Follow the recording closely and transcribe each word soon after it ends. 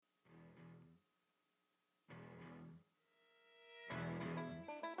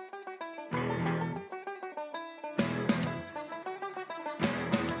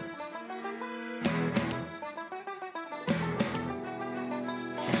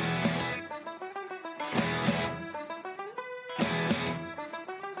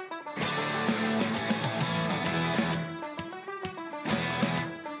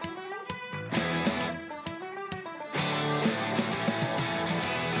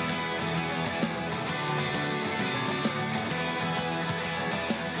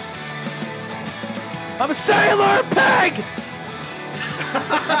I'm a sailor pig!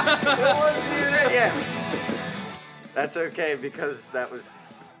 Yeah. That's okay because that was.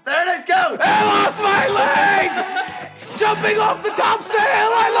 There it is, go! I lost my leg! Jumping off the top sail,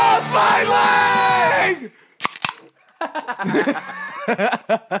 I lost my leg!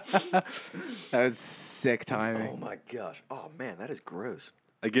 That was sick timing. Oh my gosh. Oh man, that is gross.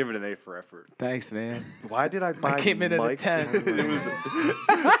 I give it an A for effort. Thanks, man. Why did I buy I came in at a mics? 10.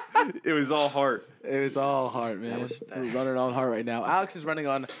 It was all heart. It was all heart, man. We're running on heart right now. Alex is running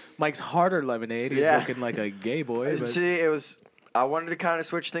on Mike's Harder Lemonade. He's Yeah. looking like a gay boy. But See, it was. I wanted to kind of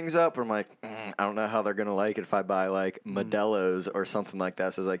switch things up. I'm like, I don't know how they're gonna like it if I buy like Modelo's or something like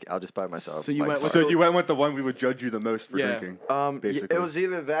that. So I was like, I'll just buy myself. So you went with- So you went with the one we would judge you the most for Yeah. drinking. It basically. was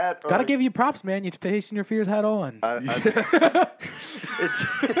either that. Or Gotta give you props, man. You're facing your fears head on. it's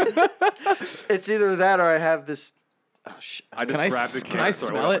it's either that or I have this. Oh shit! I just grabbed the can. Can I and throw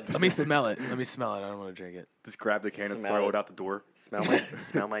smell out it? the- Let me smell it. Let me smell it. I don't want to drink it. Just grab the can and Smell throw it. it out the door.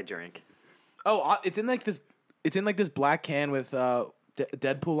 Smell my drink. Oh, it's in like this. It's in like this black can with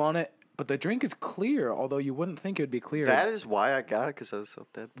Deadpool on it. But the drink is clear, although you wouldn't think it would be clear. That is why I got it because I was so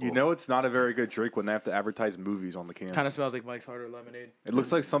dead. You know it's not a very good drink when they have to advertise movies on the can. Kind of smells like Mike's Harder Lemonade. It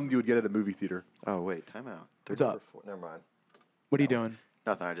looks like something you would get at a movie theater. Oh wait, time out. What's up? Never mind. What are you doing?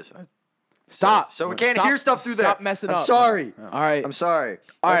 Nothing. Stop. So we can't hear stuff through there. Stop messing I'm up. sorry. All right. I'm sorry.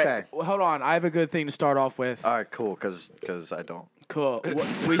 All right. Okay. Well, hold on. I have a good thing to start off with. All right. Cool. Because I don't. Cool.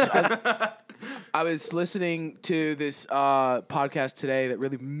 I was listening to this podcast today that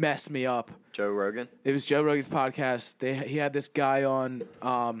really messed me up. Joe Rogan. It was Joe Rogan's podcast. He had this guy on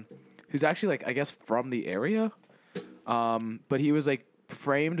who's actually like I guess from the area, but he was like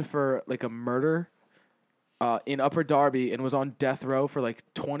framed for like a murder in Upper Darby and was on death row for like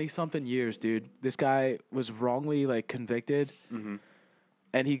 20-something years, dude. This guy was wrongly like convicted,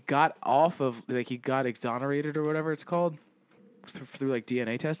 and he got off of like he got exonerated or whatever it's called through like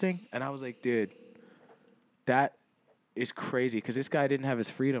DNA testing, and I was like, dude, that is crazy because this guy didn't have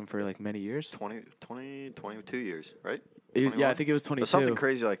his freedom for like many years. 22 years, right? Yeah, I think it was 22. Or something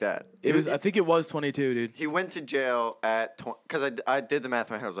crazy like that. It was. I think it was 22, dude. He went to jail at because I did the math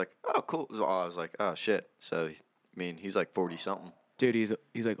in my head. I was like, oh, cool. I was like, oh shit. So I mean, he's like 40 something. Dude, he's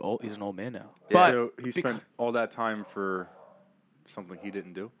like old. He's an old man now. Yeah. But So he spent all that time for something he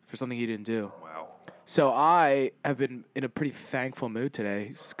didn't do. for something he didn't do. Wow. So I have been in a pretty thankful mood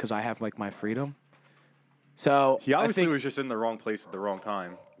today because I have like my freedom. So He obviously I think, was just in the wrong place at the wrong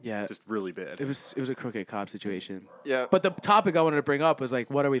time. Yeah, Just really bad. it was a crooked cop situation. Yeah. But the topic I wanted to bring up was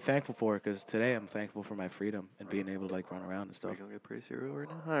like, what are we thankful for? Because today I'm thankful for my freedom and being able to like run around and stuff. Are we gonna get pretty serial right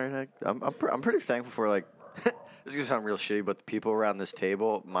now? All right. I'm pretty thankful for like. This is gonna sound real shitty, but the people around this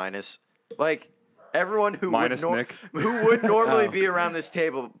table, minus like everyone who Minus would Nick. who would normally Oh. be around this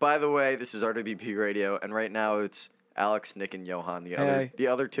table. By the way, this is RWP Radio, and right now it's Alex, Nick, and Johan. Hey. The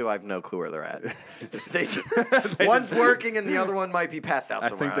other two, I have no clue where they're at. One's working, and the other one might be passed out I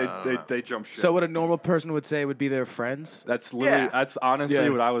somewhere. think don't know. they jumped ship. So what a normal person would say would be their friends. That's literally that's honestly Yeah.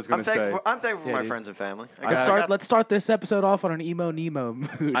 what I was gonna say. I'm thankful for Yeah, my dude. friends and family. Let's start this episode off on an emo Nemo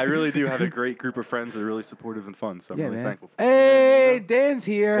mood. I really do have a great group of friends that are really supportive and fun, so I'm yeah, really man. thankful for Hey, Dan's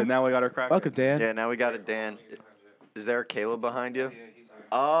here. And now we got our crack. Welcome, Dan. Yeah, now we got a Dan. Is there a Caleb behind you?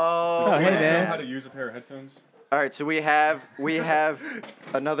 Oh, Oh, hey, Do you know man. how to use a pair of headphones? All right, so we have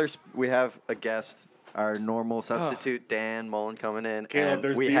a guest, our normal substitute Dan Mullen coming in, Caleb, and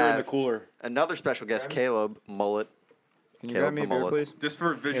there's we beer in the have cooler. another special guest, Caleb Mullet. Can you Caleb grab me a the beer, mullet. please? Just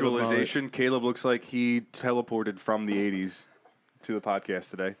for visualization, Caleb looks like he teleported from the 80s to the podcast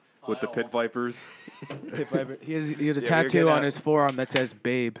today with the Pit Vipers. He has a you're tattoo good on at- his forearm that says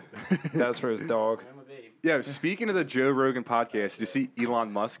 "Babe." That was for his dog. Yeah, speaking of the Joe Rogan podcast, did you see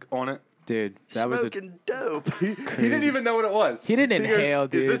Elon Musk on it? Dude, that was Smoking dope. He didn't even know what it was. He didn't goes, inhale, Is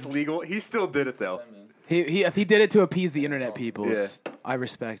dude. this legal? He still did it, though. he did it to appease the internet peoples. Yeah. I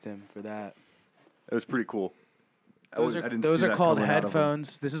respect him for that. It was pretty cool. Those I are didn't those see are that called coming out of him.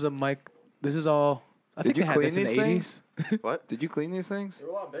 headphones. This is a mic. This is all. I think you they had clean this in the these 80s. What? Did you clean these things?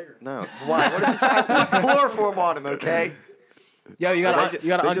 No. Why? What is this? I put chloroform on him, okay? Yo, you gotta They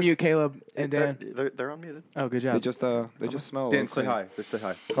unmute just- Caleb and Dan. They're unmuted. Oh, good They job. just smell. a Dan, little say clean. hi. Just say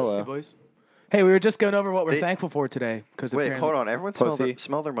hi. Hello. Hey, boys. Hey, we were just going over what we're They- thankful for today. Cause Wait, apparently- hold on. Everyone Pussy.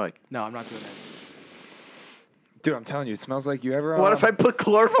 smell their mic. No, I'm not doing that. Dude, I'm telling you, it smells like you ever. What if I put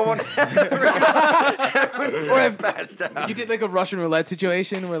chloroform on everyone? Or if- passed out. You did like a Russian roulette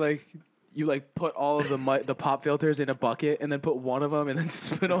situation where like you like put all of the pop filters in a bucket and then put one of them and then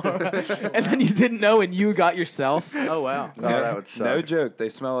spin them around and then you didn't know and you got yourself. Oh wow. Oh, that would suck. No joke. They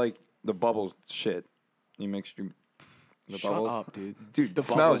smell like the bubble shit. You mix your. The Shut bubbles. up, dude. Dude, The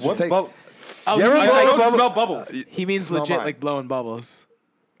smell. bubbles. Just take. Oh, You he ever means blow like- a bubble? smell bubbles. he means Smell legit mine. like blowing bubbles.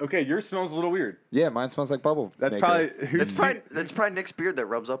 Okay, yours smells a little weird. Yeah, mine smells like bubble. That's maker. probably who's. That's probably Nick's beard that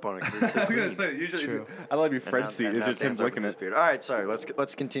rubs up on it. 'cause it's so I'm gonna clean. say usually. True. I love your And Fred's now- seat. and It's now just him Dan's over licking his it. beard. All right, sorry.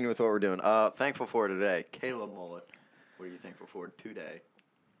 Let's continue with what we're doing. Thankful for today, Caleb Mullet. What are you thankful for today?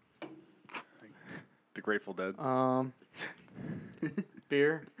 The Grateful Dead.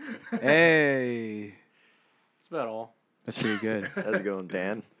 Beer. Hey, That's about all. that's pretty good. How's it going,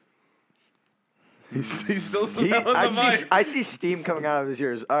 Dan? He's still smelling I the mic. see steam coming out of his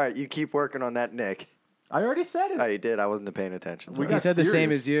ears. All right, you keep working on that, Nick. I already said it. Oh, you did. I wasn't paying attention. We Sorry. He got said the same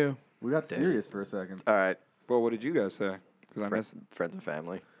serious. as you. We got serious for a second. All right, Well, what did you guys say? Because I missed. friends and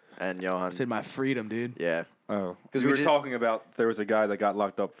family, and Johan. I said my freedom, dude. Yeah, Oh, because We we were talking about there was a guy that got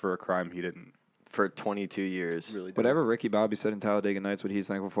locked up for a crime he didn't for 22 years. really do. whatever Ricky Bobby said in Talladega Nights, what he's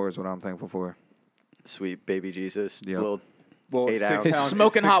thankful for is what I'm thankful for. Sweet baby Jesus. Yep. Little Well, 8 ounce. His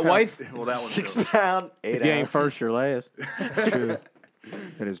smoking hot wife? Well, that one's 6 true. pound, 8 If you ain't ounce. first, you're last. True.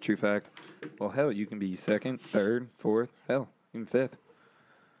 That is true fact. Well, hell, you can be second, third, fourth, hell, even fifth.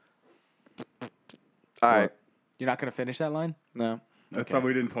 All right. You're not gonna finish that line? No, That's why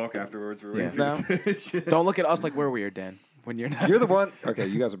we didn't talk afterwards. We're waiting Yeah. for you to finish it. Don't look at us like we're weird, Dan. When you're not. you're the one. Okay,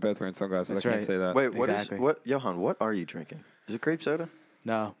 you guys are both wearing sunglasses. That's I can't right. say that. Wait, Exactly. what, Johan? What are you drinking? Is it grape soda?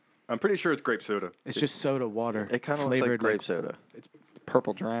 No, I'm pretty sure it's grape soda. it's just soda water. It kind of looks like flavored grape soda.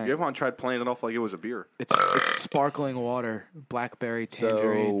 Purple drink. You ever tried playing it off like it was a beer? It's sparkling water, blackberry So,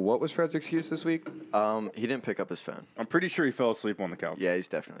 tangerine. what was Fred's excuse this week? He didn't pick up his phone. I'm pretty sure he fell asleep on the couch. Yeah, he's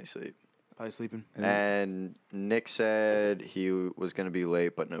definitely asleep. Probably sleeping. And Nick said he was going to be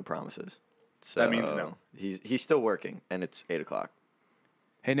late, but no promises. So That means no. He's still working, and it's 8 o'clock.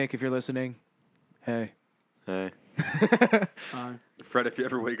 Hey Nick, if you're listening, hey. Hey. Fred, if you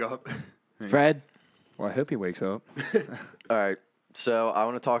ever wake up. Fred. Well, I hope he wakes up. All right. So I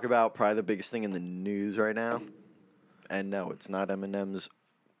want to talk about probably the biggest thing in the news right now. And no, it's not Eminem's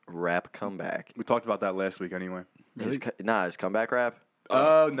rap comeback. We talked about that last week anyway. His comeback rap.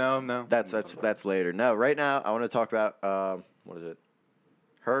 Oh, no. That's later. No, right now I want to talk about what is it?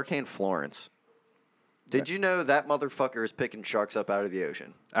 Hurricane Florence. Did you know that motherfucker is picking sharks up out of the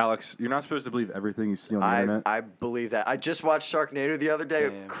ocean? Alex, you're not supposed to believe everything you see on the internet. I believe that. I just watched Sharknado the other day.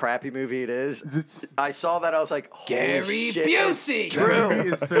 Damn. Crappy movie it is. I saw that. I was like, holy Gary shit, Busey. it's That True. movie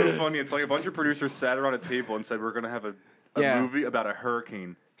is so funny. It's like a bunch of producers sat around a table and said, we're going to have a Yeah. movie about a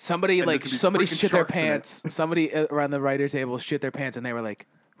hurricane. Somebody And like there's gonna be somebody freaking shit their sharks in it. pants. Somebody around the writer table shit their pants, and they were like,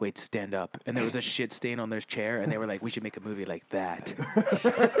 "Wait, stand up!" And there was a shit stain on their chair, and they were like, "We should make a movie like that."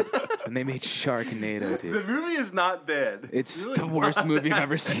 And they made Sharknado, The dude. movie is not bad. It's the worst movie I've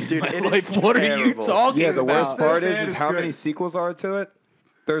ever seen. Dude, in it my is life. What are you terrible. talking Yeah, the about? worst part Man, is it's how great. many sequels are to it.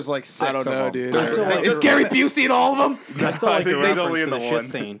 There's like 6 I don't of know, them. dude. There's- Is Gary Busey in all of them? I still like the think he's only reference in to the the shit one.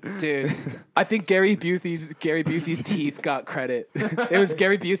 stain. Dude, I think Gary Busey's teeth got credit. It was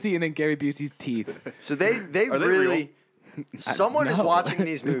Gary Busey and then Gary Busey's teeth. So they Are they really. Someone is no. watching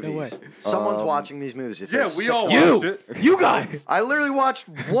these There's no movies. way. Someone's watching these movies. If Yeah, there's we 6 all of them. watched You, it. you guys. I literally watched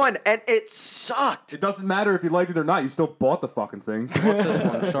one, and it sucked. It doesn't matter if you liked it or not. You still bought the fucking thing. What's this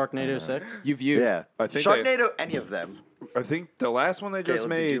one? Sharknado 6? You view. Yeah, I think Sharknado, any of them. I think the last one they just Caleb,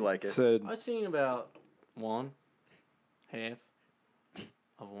 made did you like it? said I've seen about half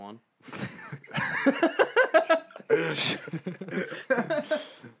of one.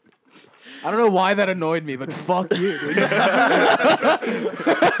 I don't know why that annoyed me, but fuck you. Dude.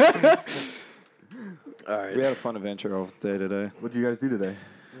 All right. we had a fun adventure all day today. What did you guys do today?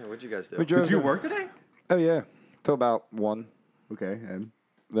 Yeah, what'd you guys do? We drove Did you to- work today? Oh yeah, till about 1. Okay, and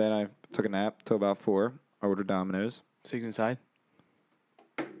Then I took a nap till about 4. I ordered Domino's, Six inside.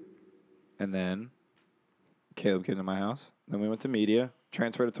 and then Caleb came to my house. Then we went to media,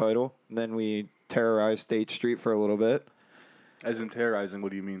 transferred a title. And then we terrorized State Street for a little bit, as in terrorizing, what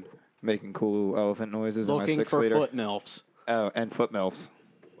do you mean? making cool elephant noises in my Looking 6 for liter. foot nilfs. Oh, and foot milfs.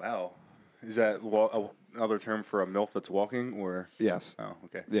 Wow. Is that another term for a MILF that's walking, or? Yes. Oh,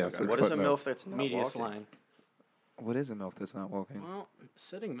 okay. Yes, So I got it's What it. is a footnote. MILF that's not Media walking? slang. What is a milf that's not walking? Well,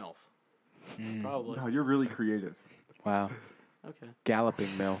 sitting MILF. Probably. No, you're really creative. Wow. Okay. Galloping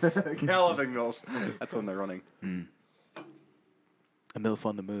MILF. Galloping MILF. That's when they're running. A MILF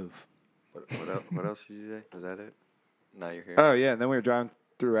on the move. What else did you say? Was that it? Now you're here. Oh yeah, and then we were driving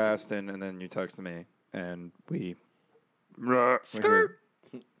through Aston, and then you texted me, and we. Skirt.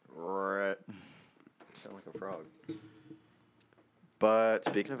 Right. Sound like a frog. But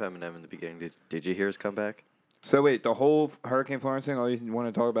speaking of Eminem in the beginning, did you hear his comeback? So wait, the whole Hurricane Florence thing, all you want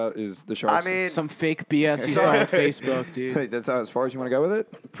to talk about is the sharks? I mean, Some fake BS you saw on Facebook, dude. Wait, that's as far as you want to go with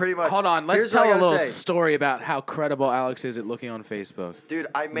it? pretty much. Hold on, let's Here's what I tell a gotta little say. story about how credible Alex is at looking on Facebook. Dude,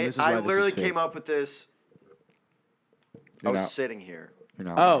 this is why I this is literally fake. came up with this. I You're was not- sitting here. You're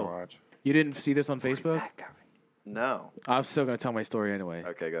not Oh. gonna watch. You didn't see this on Facebook? No. I'm still gonna tell my story anyway.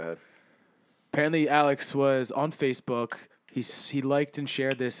 Okay, go ahead. Apparently, Alex was on Facebook. He liked and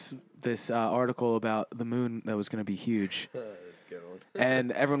shared this article about the moon that was gonna be huge,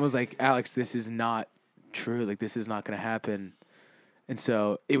 and everyone was like, "Alex, this is not true. Like, this is not gonna happen." And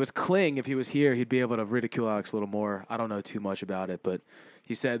so it was Kling. If he was here, he'd be able to ridicule Alex a little more. I don't know too much about it, but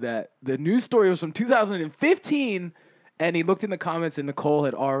he said that the news story was from 2015. And he looked in the comments, and Nicole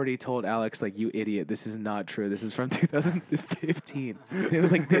had already told Alex, like, "You idiot! This is not true. This is from 2015." It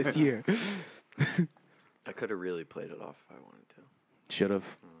was like this year. I could have really played it off if I wanted to. Should have.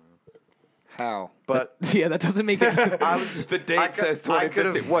 How? But Yeah, that doesn't make it. I was. The date I could- says I 2015.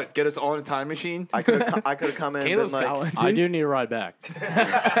 could've- What? Get us all in a time machine? I could have come in and been Caleb's like, got one, I dude. do need a ride back.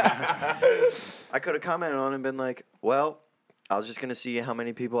 I could have commented on it and been like, well, I was just gonna see how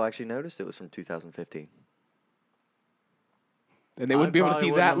many people actually noticed it was from 2015. And they wouldn't be able to probably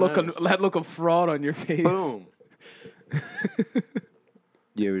see wouldn't that have look, that look of fraud on your face. Boom.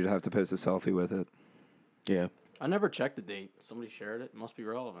 You would have to post a selfie with it. Yeah, I never checked the date. Somebody shared it. It must be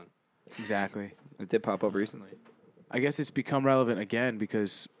relevant. exactly. It did pop up recently. I guess it's become relevant again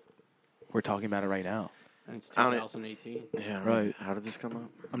because we're talking about it right now. And it's I don't- 2018. Yeah. Right. How did this come up?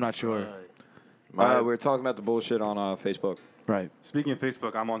 I'm not sure. Right. We were talking about the bullshit on Facebook. Right. Speaking of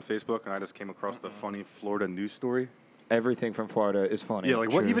Facebook, I'm on Facebook and I just came across the funny Florida news story. Everything from Florida is funny. Yeah,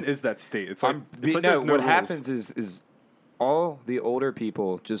 like what True. even is that state? It's like, it's like no, there's no what rules. happens is all the older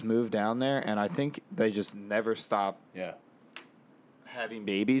people just move down there, and I think they just never stop Yeah. having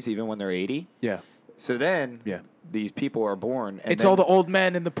babies, even when they're 80. Yeah. So then Yeah. these people are born. And It's then- all the old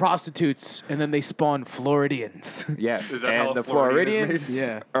men and the prostitutes, and then they spawn Floridians. Yes, Is that how and the Floridian is Floridians made?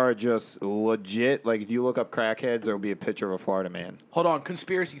 Yeah. are just legit. Like, if you look up crackheads, there will be a picture of a Florida man. Hold on,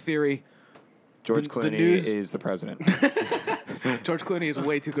 conspiracy theory. George The Clooney news- is the president. George Clooney is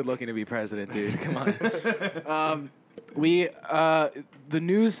way too good looking to be president, dude. Come on.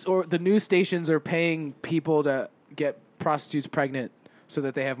 The news stations are paying people to get prostitutes pregnant so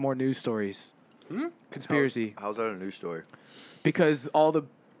that they have more news stories. Conspiracy. How's that a news story? Because all the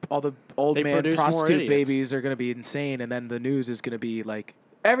old They man produce more prostitute idiots. babies are going to be insane, and then the news is going to be like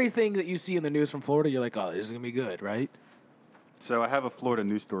everything that you see in the news from Florida. You're like, oh, this is going to be good, right? So I have a Florida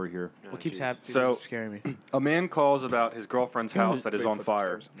news story here. Oh, What keeps jeez. happening? So- Scaring me. A man calls about his girlfriend's house that is on Bigfoot's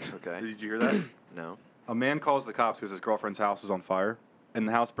fire. upstairs. Okay. Did you hear that? No. A man calls the cops because his girlfriend's house is on fire, and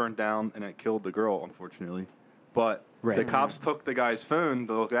the house burned down, and it killed the girl, unfortunately. But Right. the cops took the guy's phone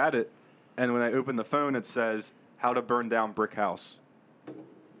to look at it, and when I opened the phone, it says, how to burn down brick house.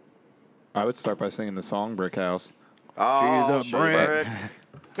 I would start by singing the song "Brick House." Oh, She's a brick.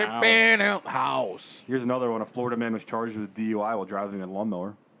 brick. House. Here's another one. A Florida man was charged with DUI while driving a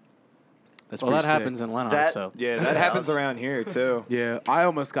lawnmower. That's Well, that pretty sick. happens in Leno, That- so. Yeah, that happens around here too. Yeah, I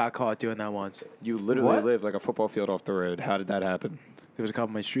almost got caught doing that once. You literally What? live like a football field off the road. How did that happen? There was a cop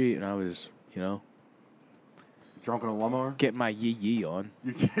on my street, and I was, Drunk on a lawnmower? getting my yee yee on.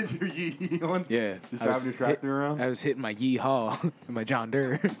 You get your yee on? Yeah, Just I was driving your tractor around? I was hitting my yee haw in my John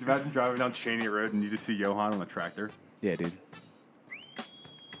Deere. Could you imagine driving down Cheney Road and you just see Johan on a tractor? Yeah, dude.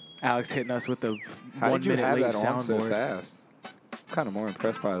 Alex hitting us with the How 1 did you minute have late that on so soundboard. fast? Kind of more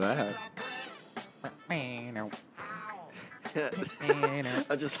impressed by that.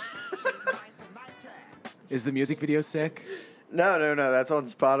 I just. Is the music video sick? No. That's on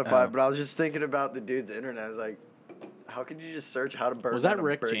Spotify. Oh. But I was just thinking about the dude's internet. I was like, how could you just search how to burn Was that down a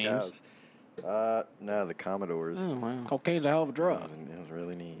Rick brick James? house? No, the Commodores. Oh, wow. Cocaine's a hell of a It drug. was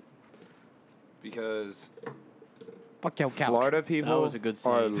really neat. Because Fuck your couch. Florida people was a good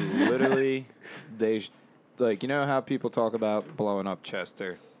are scene. literally like, you know how people talk about blowing up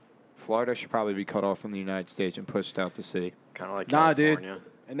Chester. Florida should probably be cut off from the United States and pushed out to sea. Kind of like Nah, dude. California.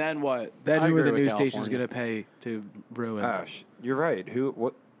 And then what? Then I who are the agree with news stations California. going to pay to ruin? Gosh, you're right.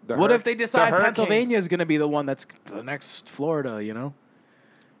 What What if they decide hurricane- Pennsylvania is going to be the one that's the next Florida,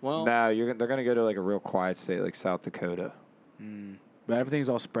 Well, No, they're gonna go to like a real quiet state like South Dakota. But everything's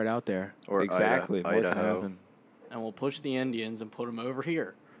all spread out there. Or Exactly. What can Idaho. happen? and we'll push the Indians and put them over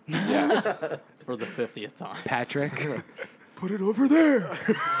here Yes. for the 50th time. Patrick? Put it over there.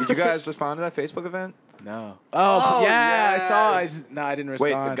 Did you guys respond to that Facebook event? No. Oh, yeah, I saw. yes. No, I didn't Wait,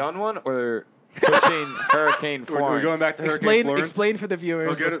 respond. the gun one or pushing Hurricane Florence? We're going back to Hurricane Explain, Florence? explain for the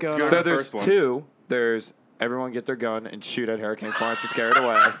viewers go what's to- going go on. to- So the there's first one. two. There's everyone get their gun and shoot at Hurricane Florence to scare it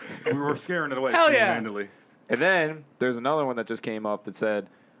away. We were scaring it away Hell yeah. single-handedly. And then there's another one that just came up that said,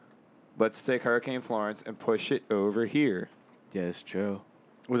 let's take Hurricane Florence and push it over here. Yeah, it's true.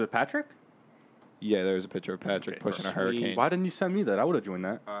 Was it Patrick? Yeah, there's a picture of Patrick Okay, pushing a sweet. hurricane. Why didn't you send me that? I would have joined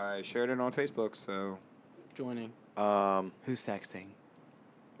that. I shared it on Facebook, so Joining. Who's texting?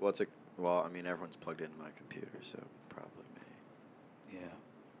 What's it? Well, I mean, everyone's plugged into my computer, so probably me.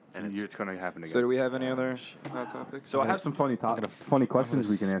 Yeah. And It's going to happen again. So do we have any Oh, other shit. hot topics? So I have some funny funny questions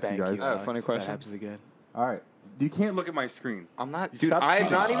we can ask you guys. Oh, funny If question. That happens again. All right. You can't look at my screen. I'm not, You dude. stop I'm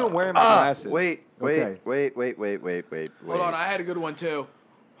cheating. not even wearing my Ah, glasses. wait. Okay. Hold on, I had a good one too.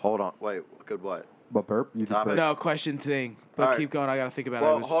 Hold on. Wait. Good what? But burp? You just Topic. burped. No question thing, but Alright. keep going. I gotta think about it.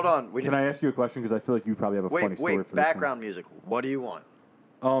 Well, It was- hold on. Can I ask you a question? Because I feel like you probably have a funny story for this Background music. What do you want?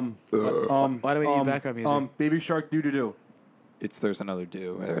 one. Why do we need background music? Baby Shark doo doo doo. There's another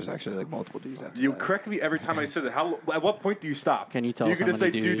do. There's actually like multiple do's after You that. correct me every time I said it. At what point do you stop? Can you tell You're us how gonna say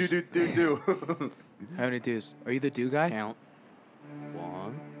many do do's? do do do do. How many dudes? Are you the do guy? Count.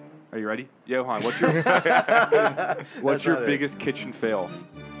 1. Are you ready, Johan? What's your That's not it. biggest kitchen fail?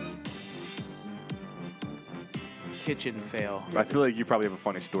 Kitchen fail. I feel like you probably have a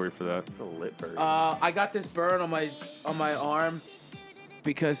funny story for that. It's a lit bird. I got this burn on my arm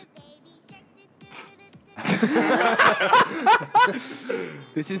because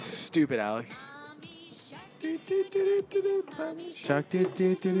this is stupid, Alex. Chuck,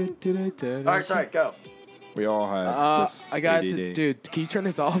 All right, sorry. Go. We all have this I got ADD. dude. Can you turn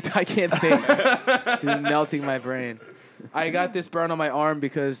this off? I can't think. It's melting my brain. I got this burn on my arm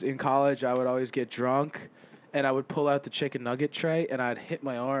because in college I would always get drunk, and I would pull out the chicken nugget tray and I'd hit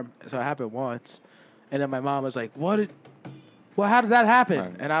my arm. So it happened once, and then my mom was like, "Well, how did that happen?"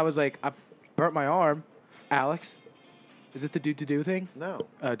 Right. And I was like, "I burnt my arm." Alex, is it the do to do thing? No.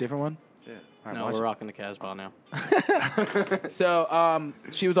 Different one. Yeah. All right, No, watch we're it. rocking the Casbah now. So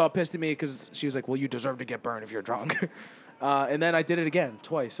she was all pissed at me because she was like, "Well, you deserve to get burned if you're drunk." And then I did it again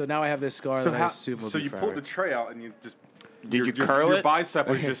twice. So now I have this scar that I assume will so be you forever. pulled the tray out and you just. Did you curl your it? bicep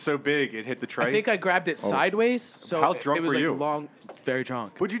was just so big it hit the tray. I think I grabbed it sideways. So How it drunk was were like you? long, very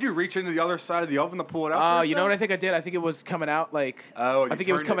drunk. What'd you do? Reach into the other side of the oven to pull it out? Oh, for you know what I yourself? think I did? I think it was coming out like Oh, you I think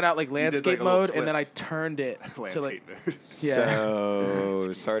it was turned coming it. out like You did, landscape like, a little mode, and then I twist. turned it to like Landscape mode. yeah.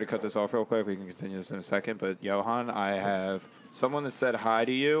 So, sorry to cut this off real quick. We can continue this in a second. But, Johan, I have someone that said hi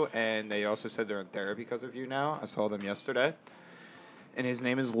to you, and they also said they're in therapy because of you now. I saw them yesterday. And his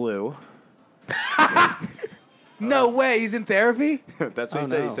name is Lou. No way, he's in therapy. That's what Oh, he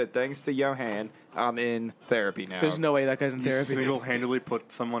said. no. He said, thanks to Johan, I'm in therapy now. There's no way that guy's in You therapy. single-handedly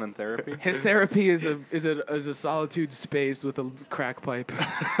put someone in therapy. His therapy is a solitude space with a crack pipe.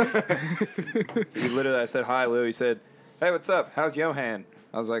 He literally, I said, hi, Lou. He said, hey, what's up? How's Johan?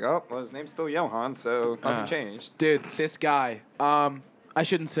 I was like, oh, well, his name's still Johan, so nothing changed. Dude, this guy. I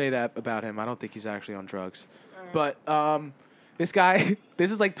shouldn't say that about him. I don't think he's actually on drugs. But this guy, this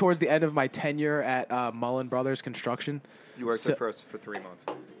is like towards the end of my tenure at Mullen Brothers Construction. You worked So- there for us for 3 months.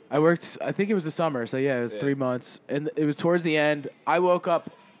 I worked, I think it was the summer. So yeah, it was 3 months. And it was towards the end. I woke up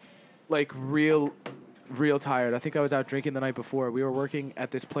like real tired. I think I was out drinking the night before. We were working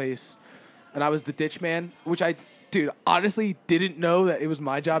at this place and I was the ditch man, which I, dude, honestly didn't know that it was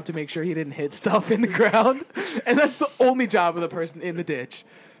my job to make sure he didn't hit stuff in the ground. And that's the only job of the person in the ditch.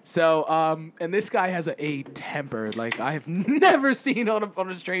 So, and this guy has a temper like I have never seen on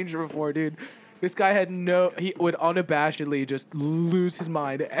a stranger before, dude. This guy he would unabashedly just lose his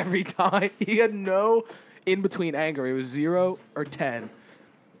mind every time. He had no in between anger. It was 0 or 10.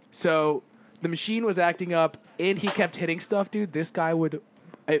 So the machine was acting up and he kept hitting stuff, dude. This guy would,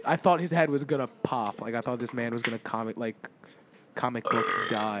 I thought his head was gonna pop. Like I thought this man was gonna comic book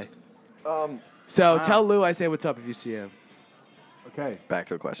die. So tell Lou I say what's up if you see him. Okay. Back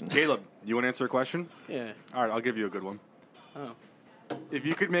to the questions. Caleb, you want to answer a question? Yeah. All right, I'll give you a good one. Oh. If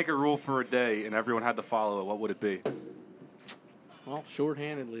you could make a rule for a day and everyone had to follow it, what would it be? Well,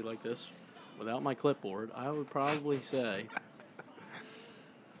 shorthandedly like this, without my clipboard, I would probably say.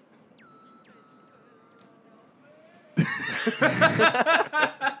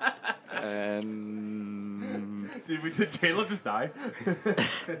 And Did Caleb just die?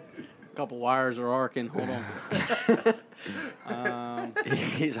 A couple wires are arcing. Hold on.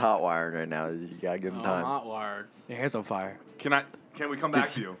 He's hot wiring right now. You gotta give him I'm time. hot wired. Your hair's on fire. Can we come back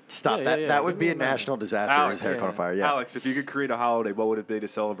to you? Stop Yeah, that. yeah, That would give be me a a minute. national disaster. Alex. His hair caught on fire. Yeah. Alex, if you could create a holiday, what would it be to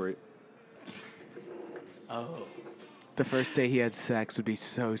celebrate? Oh. The first day he had sex would be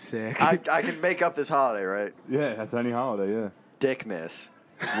so sick. I can make up this holiday, right? Yeah, that's any holiday, yeah. Dickmas.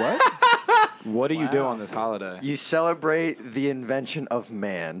 What? what do you do Wow. on this holiday? You celebrate the invention of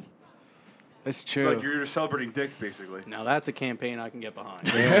man. That's It's true. like you're just celebrating dicks, basically. Now that's a campaign I can get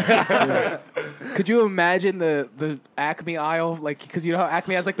behind. Could you imagine the Acme aisle? Like, because you know how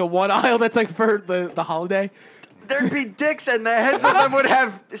Acme has like the one aisle that's like for the holiday? There'd be dicks, and the heads of them would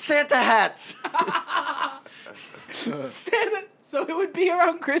have Santa hats. Santa, so it would be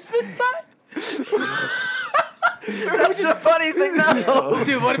around Christmas time? That's the funny thing, though.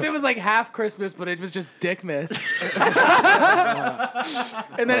 Dude, what if it was like half Christmas, but it was just Dickmas?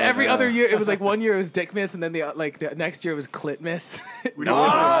 And then every other year, it was like one year it was Dickmas, and then the next year it was Clitmas. We Oh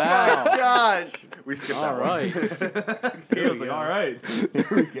skipped my gosh. We skipped All that right. one. Caleb's like, all right. Here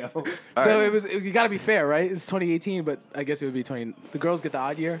we go. So it was. You got to be fair, right? It's 2018, but I guess it would be 20. The girls get the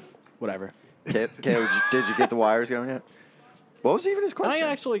odd year. Whatever. Caleb, did you get the wires going yet? What was even his Can I question?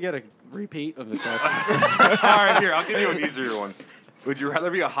 actually get a repeat of the question? All right, here, I'll give you an easier one. Would you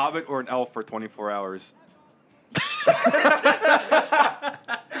rather be a hobbit or an elf for 24 hours?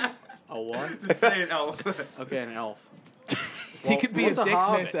 A what? Just say an elf. Okay, an elf. He could be a what's a Dickmas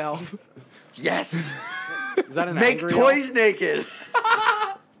hobbit? elf. Yes. Is that an Make angry toys naked.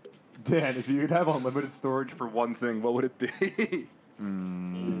 Dan, if you could have unlimited storage for one thing, what would it be?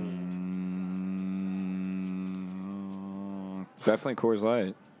 Definitely Coors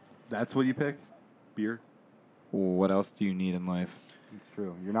Light. That's what you pick? Beer? What else do you need in life? It's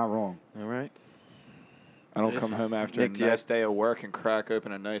true. You're not wrong. All right. I don't come home after Nick, a do you nice have- day of work and crack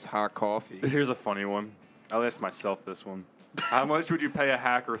open a nice hot coffee. Here's a funny one. I'll ask myself this one. How much would you pay a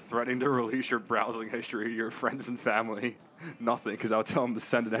hacker threatening to release your browsing history to your friends and family? Nothing, because I'll tell them to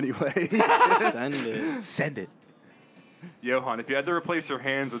send it anyway. Send it. Send it. Johan, if you had to replace your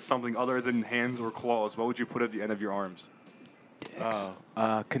hands with something other than hands or claws, what would you put at the end of your arms?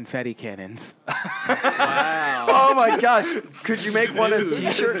 Confetti cannons. Wow. Oh my gosh. Could you make one a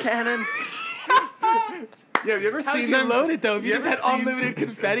t-shirt cannon? Yeah, have you ever How seen would you them? load it though? If you You just ever had seen- unlimited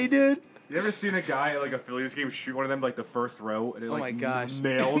confetti, dude. You ever seen a guy at like a Phillies game shoot one of them like the first row and it Oh like my gosh.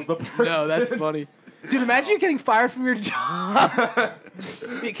 nails the person? No, that's funny. Dude, imagine you're getting fired from your job.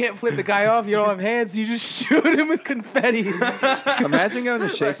 You can't flip the guy off. You don't have hands. You just shoot him with confetti. Imagine going to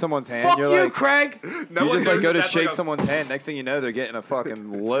shake someone's hand. Fuck You're you, like, Craig. No you one just like knows go if to that's shake like a- someone's hand. Next thing you know, they're getting a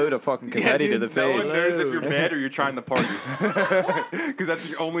fucking load of fucking confetti to the dude, No one face. knows if you're mad or you're trying to party. Because that's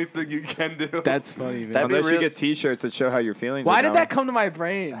the only thing you can do. That's funny, man. That'd be Unless you real- get T-shirts that show how you're feeling. Why did that come to my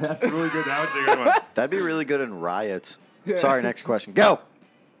brain? That's really good. That was a good one. That'd be really good in riots. Sorry, next question. Go.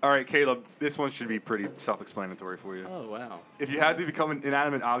 All right, Caleb, this one should be pretty self-explanatory for you. Oh, wow. If you had to become an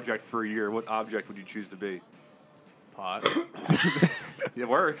inanimate object for a year, what object would you choose to be? Pot. It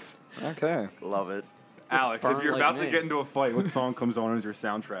works. Okay. Love it. Alex, if Burnt you're like about to me. get into a fight, what song comes on as your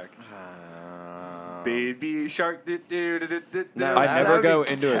soundtrack? Baby Shark. No, I that never would go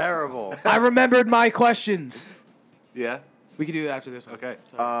be into it. terrible. I remembered my questions. Yeah? We can do that after this one. Okay.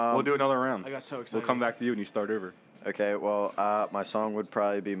 Sorry. We'll do another round. I got so excited. We'll come back to you and you start over. Okay, well, my song would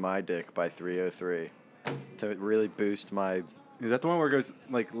probably be My Dick by 303 to really boost my. Is that the one where it goes,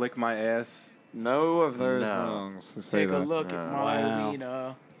 like, lick my ass? No of those No. songs. to say Take a that. look at my Wow.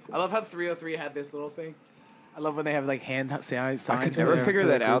 wiener. I love how 303 had this little thing. I love when they have like hand signs. I could for never their- figure for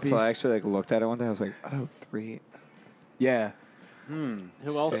that their out till I groupies. actually like looked at it one day. I was like, oh, 3. Yeah. Who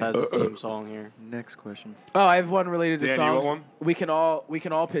else has a theme song here? Next question. Oh, I have one related to Dan, you want songs. one? We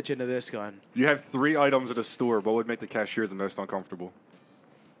can all pitch into this one. You have 3 items at a store. What would make the cashier the most uncomfortable?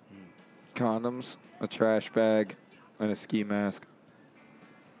 Condoms, a trash bag, and a ski mask.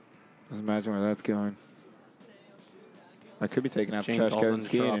 Just imagine where that's going. I could be taking out the trash Chainsaws can in and the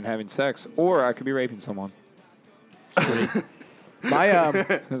skiing truck. and having sex, or I could be raping someone. My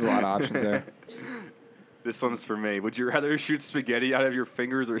There's a lot of options there. This one's for me. Would you rather shoot spaghetti out of your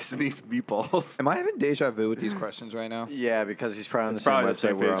fingers or sneeze meatballs? Am I having deja vu with these questions right now? Yeah, because he's probably on the It's same probably the website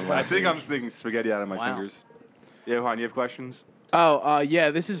same we're page. on. I last think week. I'm thinking spaghetti out of my Wow. fingers. Johan, you have questions?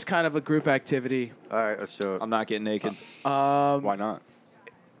 yeah, this is kind of a group activity. All right, let's do it. I'm not getting naked. Why not?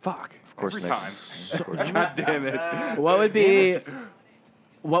 Fuck. Of course, Every Nick. time. God damn it.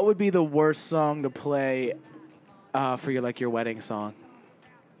 What would be the worst song to play for your wedding song?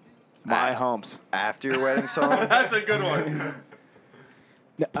 My humps. After your wedding song? That's a good one.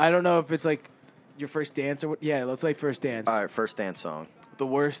 I don't know if it's like your first dance or what. Yeah, let's like first dance. All right, first dance song. The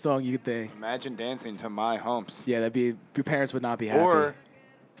worst song you could think. Imagine dancing to My Humps. Yeah, that'd be your parents would not be happy. Or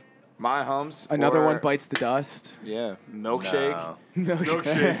My Humps. Another or, one bites the dust. Yeah. Milkshake. No. No,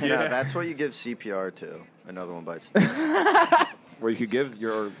 Milkshake, No, yeah. that's what you give CPR to. Another one bites the dust. Where you could give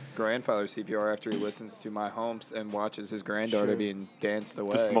your grandfather CPR after he listens to My Humps and watches his granddaughter Sure. being danced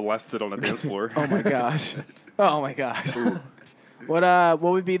away. Just molested on the dance floor. Oh my gosh. Oh my gosh. What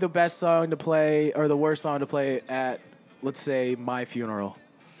would be the best song to play or the worst song to play at, let's say, my funeral?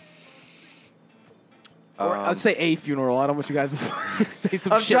 I'd say a funeral. I don't want you guys to say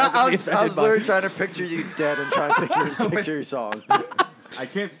some I'm shit. try- I'm gonna I be was offended by. literally trying to picture you dead and trying to picture your song. I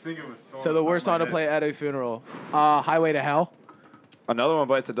can't think of a song. So the worst song to play at a funeral. Highway to Hell. Another one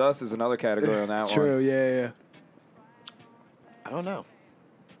bites the dust is another category on that True. one. Yeah. I don't know.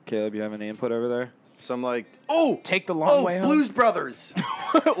 Caleb, you have any input over there? Some like Take the long way home. Blues Brothers.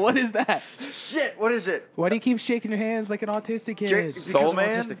 What is that? Shit, what is it? Why do you keep shaking your hands like an autistic kid? Because Soul I'm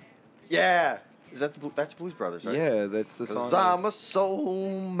Man? autistic. Yeah. Is that that's Blues Brothers, right? Yeah, that's the song. 'Cause I'm a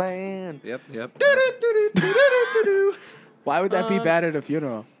soul man. Yep. Do-do-do-do-do-do-do. Why would that be bad at a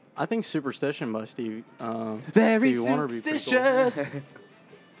funeral? I think Superstition by Stevie Very Stevie Wonder would be pretty superstitious.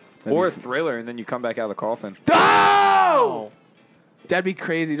 Or a Thriller, and then you come back out of the coffin. Oh! That'd be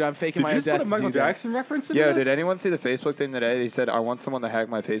crazy, dude. I'm faking Did my you own just death. put a to Michael do that. Jackson reference in Yeah, this? did anyone see the Facebook thing today? They said, I want someone to hack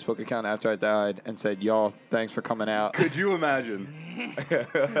my Facebook account after I died, and said, y'all, thanks for coming out. Could you imagine?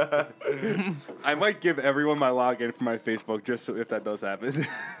 I might give everyone my login for my Facebook just so if that does happen.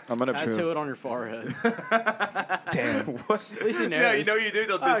 I'm going to Tattoo it on your forehead. Damn. At least he knows. Yeah, you know you do.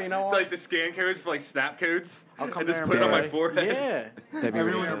 They'll Oh, just, you know what? like the scan codes for like snap codes. I'll come and just there put it on my pray. forehead. Yeah. That'd be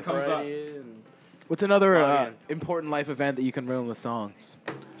Everyone ridiculous. just comes up. Pray and- What's another Log in. important life event that you can ruin with songs?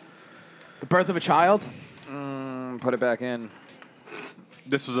 The birth of a child? Put it back in.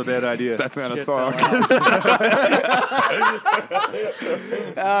 This was a bad idea. That's not a Shit song. fell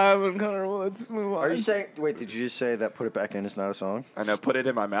out. Let's move on. Are you saying? Wait, did you just say that "Put It Back In" is not a song? I know, put it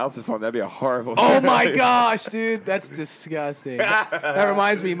in my mouth. This song, that'd be a horrible Oh thing. my gosh, dude. That's disgusting. That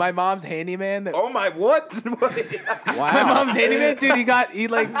reminds me, my mom's handyman. Oh my, what? My mom's handyman, dude. He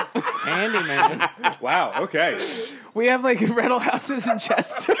like, Handyman. Wow. Okay. we have like rental houses in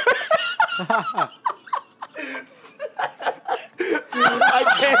Chester. I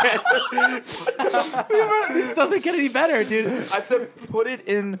can't. This doesn't get any better, dude. I said, put it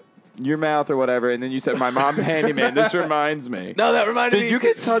in your mouth or whatever, and then you said, my mom's handyman. This reminds me. No, that reminded me. Did you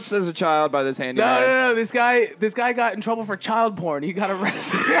get touched as a child by this handyman? No. This guy got in trouble for child porn. He got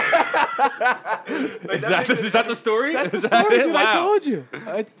arrested. Is that the story? That's the Is that story, it? dude. Wow. I told you.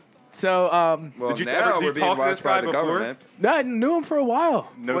 So, Well, Did you now ever- did we're you being talk to watched this guy by the before? government. no, I knew him for a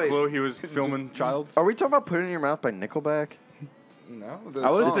while. No Wait. clue he was filming child. Are we talking about "Put It in Your Mouth" by Nickelback? No, I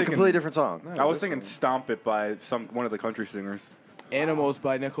was It's a thinking- completely different song. I was thinking "Stomp It" by one of the country singers. Animals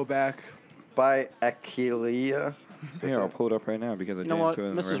by Nickelback. By Akeelia. Here, I'll pull it up right now because I You know didn't what? do it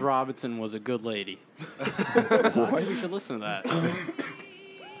in the Mrs. room. Robinson was a good lady. I think we should listen to that.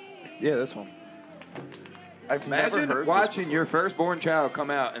 Yeah, this one. I've never Imagine heard watching your firstborn child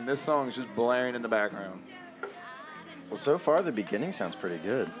come out and this song is just blaring in the background. This. Well, so far the beginning sounds pretty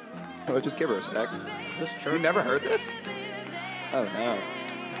good. Oh, just give her a sec. This You church. never heard this? Oh no.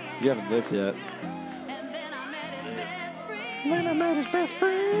 You haven't lived yet. When I met his best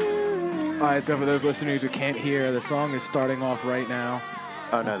friend. All right, so for those listeners who can't hear, the song is starting off right now.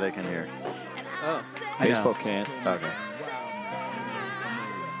 Oh no, they can hear. Oh. I know. Facebook can't. Okay.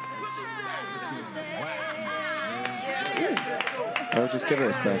 Oh, just give her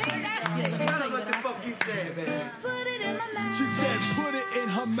a sec. She said, put it in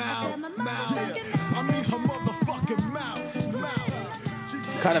her mouth. Yeah. I mean her motherfucking mouth. She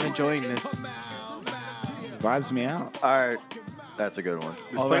said, Kind of enjoying this. Vibes me out. All right, that's a good one.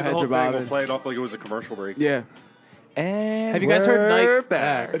 All Play their the heads whole are thing. We'll bobbing. play it off like it was a commercial break. Yeah. And Have you guys heard we're Nike?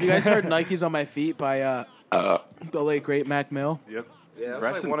 back. Have you guys heard "Nike's on My Feet" by the late great Mac Mill? Yep. Yeah, that was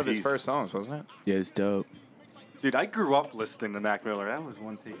Rest like in one of his peace. first songs, wasn't it? Yeah, it's dope. Dude, I grew up listening to Mac Miller. That was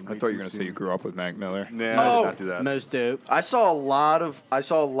one thing. I thought you were gonna say you grew up with Mac Miller. Nah, I did not do that. Most dope. I saw a lot of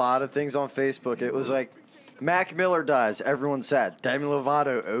things on Facebook. It was like Mac Miller dies. Everyone's sad. Demi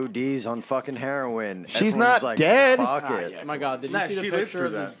Lovato ODs on fucking heroin. She's Everyone's not like, dead. Fuck Ah, it. yeah. My God, did you Nah, see the she lived picture through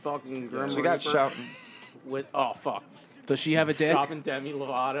of the that. fucking Grim She got Reaper shot. with? Oh fuck, Does she have a dick? chopping Demi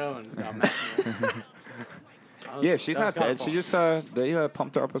Lovato and Mac Miller. Yeah, she's That was not dead. kinda She just they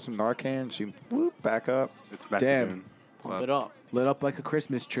pumped her up with some Narcan. She whoop back up. It's Mac Damn. Pump it up. Lit up like a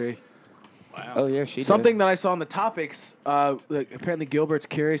Christmas tree. Wow. Oh yeah, she Something that I saw in the topics. Like apparently Gilbert's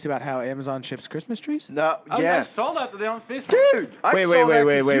curious about how Amazon ships Christmas trees. No, I yeah. saw that today on Facebook. Dude, I Wait, saw wait, wait, that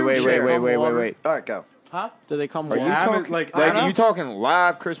wait, 'cause wait, you wait, wait, shared. wait, wait, wait, wait. All right, go. Huh? Do they come? Are you live? talking like, like Anna? you talking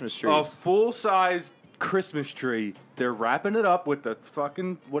live Christmas trees? A full-size Christmas tree. They're wrapping it up with the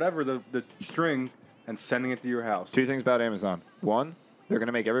fucking whatever the string and sending it to your house. Two things about Amazon. One, they're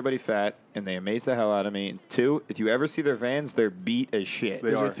gonna make everybody fat, and they amaze the hell out of me. And two, if you ever see their vans, they're beat as shit. They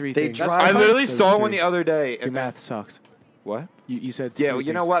Those are. are three They things. drive- I literally Those saw three. one the other day. Your And math sucks. what? You said Yeah, three well,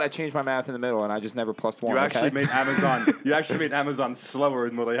 you know things. what? I changed my math in the middle, and I just never plus one. You actually okay? made Amazon. You actually made Amazon slower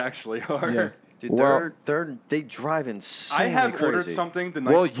than what they actually are. Yeah. Dude, Well- they drive insanely I have crazy. ordered something the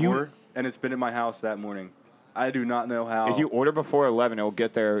night Well, before. and it's been at my house that morning. I do not know how. If you order before 11, it'll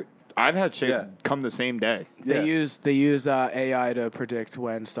get there. I've had shit Yeah. come the same day. They use AI to predict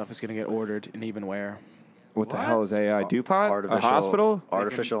when stuff is going to get ordered and even where. What the hell is AI? DuPont? A hospital?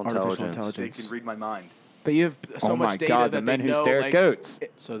 Artificial Artificial intelligence. intelligence. they can read my mind. But you have so Oh much my data God, that the men they who know, stare at like, goats.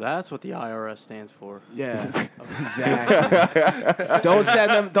 So that's what the IRS stands for. Yeah, exactly.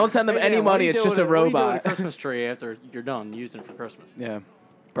 Don't send them Hey, any Dan, what money. do you It's do just with a What do you do with robot. a Christmas tree after you're done using it for Christmas? Yeah.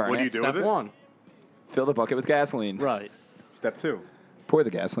 Burn What do it. you do Step with it? 1. Fill the bucket with gasoline. Right. Step 2. Pour the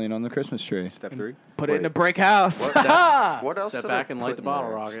gasoline on the Christmas tree. Step 3. Put it in Wait. a brick house. What else Step did back I and put light the in bottle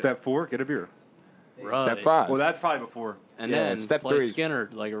there? rocket. Step 4. Get a beer. Right. Step 5. Well, that's probably before. And Yeah, then step play 3. Skinner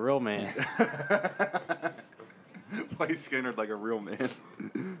like a real man. Play Skinner like a real man.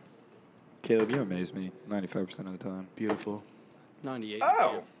 Caleb, you amaze me 95% of the time. Beautiful. 98.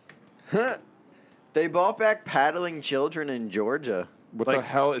 Oh. They brought back paddling children in Georgia. What the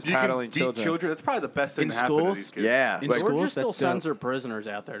hell is you can paddling beat children? That's probably the best thing In to happen to schools? these kids. Yeah. In Georgia schools, still that's sends dope. their prisoners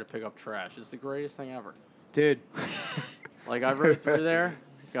out there to pick up trash. It's the greatest thing ever. Dude, Like, I rode through there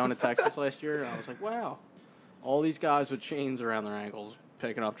going to Texas last year, and I was like, wow. All these guys with chains around their ankles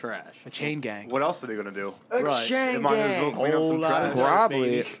picking up trash. a chain gang. What else are they gonna do? A Right. chain They might as well gang. clean up Whole some lot of trash. work, Probably.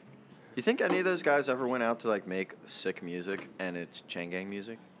 baby. You think any of those guys ever went out to like make sick music and it's chain gang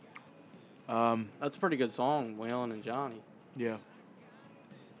music? That's a pretty good song, Waylon and Johnny. Yeah.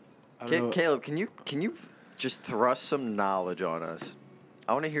 I don't know. Caleb, can you just thrust some knowledge on us?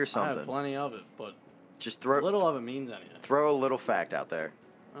 I want to hear I have something. plenty of it, but Just throw little of it means anything. throw a little fact out there.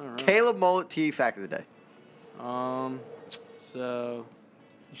 All right. Caleb Mullet T fact of the day. So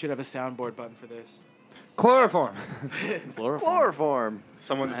You should have a soundboard button for this. Chloroform. chloroform. Chloroform.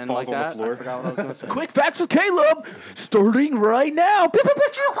 Someone just And falls like on that, the floor. I forgot what I was gonna say. Quick facts with Caleb, starting right now.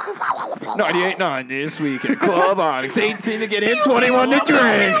 98.9 this week at Club Onyx. 18 to get in, 21 to drink.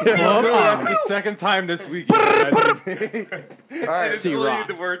 That's the second time this week. All right. See rock.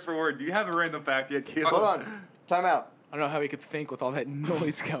 the word for word. Do you have a random fact yet, Caleb? Hold on. Time out. I don't know how he could think with all that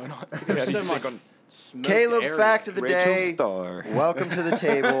noise going on. There's so much smoked Caleb area. fact of the Rachel day. Starr. Welcome to the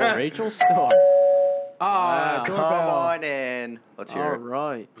table. Rachel Starr. Ah, Wow. Come doorbell. on in. Let's hear All it.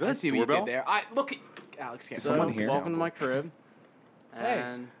 right. I see what you doorbell? did there. I look at Alex. Can't So, someone here? welcome to my crib. Hey.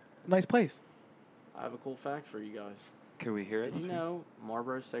 And Nice place. I have a cool fact for you guys. Can we hear it? Did you know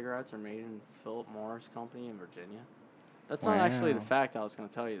Marlboro cigarettes are made in Philip Morris Company in Virginia? That's not actually the Wow. fact I was going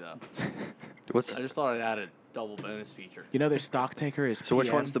to tell you, though. What's I just thought I'd add a double bonus feature. You know their stock taker is. so? Which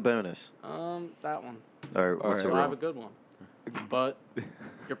PM. one's the bonus? That one. Or what's So the I have a real? good one. But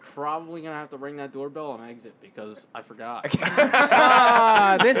you're probably going to have to ring that doorbell and exit because I forgot.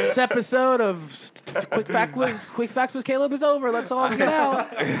 This episode of Quick Facts with Caleb is over. Let's all get out.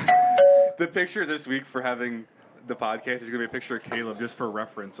 The picture this week for having the podcast is going to be a picture of Caleb just for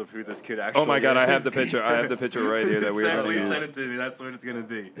reference of who this kid actually Oh my God, is. I have the picture. I have the picture right here that we were Send, going to please use. send it to me. That's what it's going to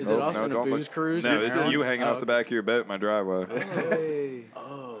be. Is Oh, it us no, in a don't look- booze cruise? No, just this is now? you hanging off the okay. back of your boat in my driveway. Hey.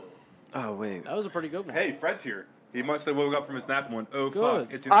 Oh, Oh wait. that was a pretty good one. Hey, Fred's here. He must have woke up from his nap and went, oh, Good.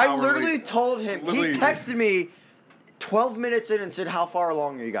 fuck. It's an I hour literally late. told him. He Literally- texted me 12 minutes in and said, "How far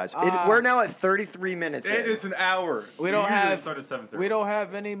along are you guys?" Ah. We're now at 33 minutes It in. is an hour. We don't usually have- start at 7:30. We don't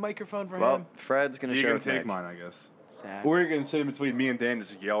have any microphone for Well, him. Fred's gonna You show can it take next. mine, I guess. Sad. Or you can sit in between me and Dan and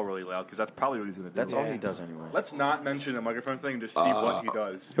just yell really loud, because that's probably what he's going to do. That's all Yeah. he does anyway. Let's not mention a microphone thing, just see what he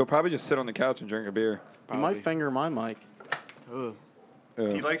does. He'll probably just sit on the couch and drink a beer. You might finger my mic. Ooh.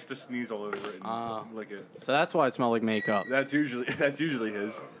 He likes to sneeze all over it and Ah. lick it. So that's why it smelled like makeup. That's usually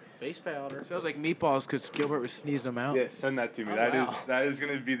his. Face powder. Smells like meatballs because Gilbert was sneezing them out. Yeah, send that to me. Oh, That wow. is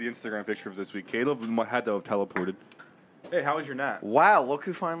going to be the Instagram picture of this week. Caleb had to have teleported. Hey, how was your nap? Wow, look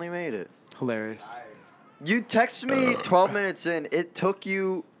who finally made it. Hilarious. You texted me 12 minutes in. It took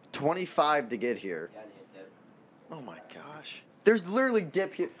you 25 to get here. Oh my gosh. There's literally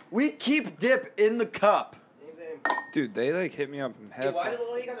dip here. We keep dip in the cup. Dude, they like hit me up from Hey, why heaven. do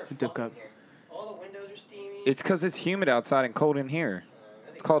the ladies are Dip fucking cup. here? All the windows are steamy. It's because it's humid outside and cold in here.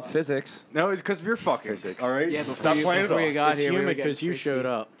 It's called physics. No, it's because we're fucking. Physics. All right? Yeah, before Stop you- playing before it you off. got It's here, we were humid getting because you frisky. showed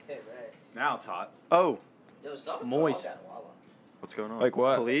up. Okay, right. Now it's hot. Oh, Yo, something's Moist. going on down Lala. what's going on? Like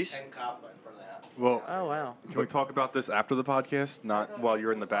what? Police? 10 cop in front of the house. Well, Oh, wow. can we talk about this after the podcast, not while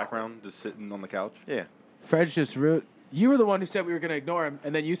you're in the background, just sitting on the couch? Yeah. Fred's just rude. You were the one who said we were going to ignore him,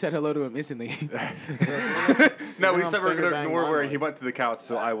 and then you said hello to him instantly. No, we You're said on we were going finger to bang ignore my where mic. he went to the couch,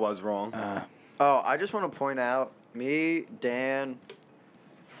 so I was wrong. Oh, I just want to point out me, Dan,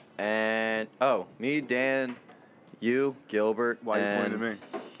 you, Gilbert, Why are you and, pointing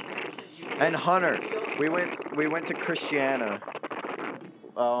at me? and Hunter. We went to Christiana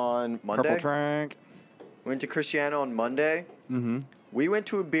on Monday. Purple drink. We went to Christiana on Monday, Mm-hmm. We went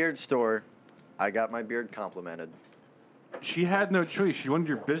to a beard store. I got my beard complimented. She had no choice. She wanted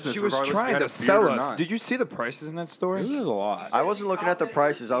your business. She was regardless if you trying had to a beard sell or us. not. Did you see the prices in that store? This is a lot. I wasn't looking at the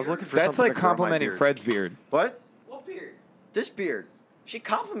prices. I was looking for That's something like to grow my complimenting beard. Fred's beard. What? What beard? This beard. She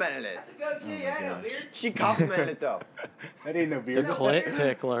complimented it. That's a goatee. I know beard. She complimented it though. That ain't no The beard. clit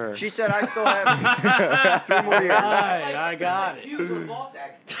tickler. She said I still have 3 more years. Alright, I got it. You with a ball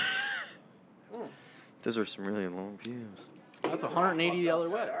sack. Those are some really long views. That's 180 the other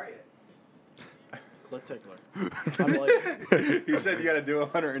way. Are you? Clit tickler. I'm like, He said you got to do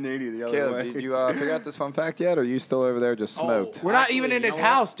 180 the other Caleb, way. did you figure out this fun fact yet, or are you still over there just smoked? We're not Actually, even in you his know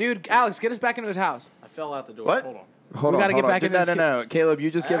what? house, dude. Alex, get us back into his house. I fell out the door. What? Hold on. Hold We on, gotta hold get on. back into No, this no. Caleb, you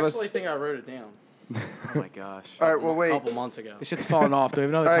just I give us. actually think I wrote it down Oh my gosh. All right, well, a wait. couple months ago. This shit's falling off. Do we have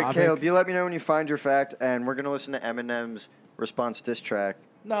another All right, topic? Caleb, you let me know when you find your fact, and we're going to listen to Eminem's response diss track.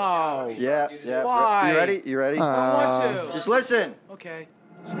 No. Yeah, yeah. Why? You ready? You ready? I don't want to. Just listen. Okay.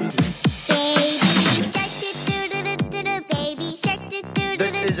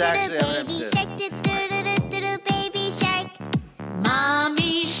 This is actually Eminem's diss.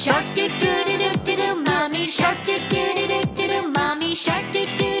 Mommy shark do do do do do do. Mommy shark do do do do do do. Mommy shark do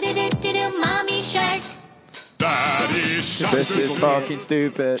do do do do do. Mommy shark. This is fucking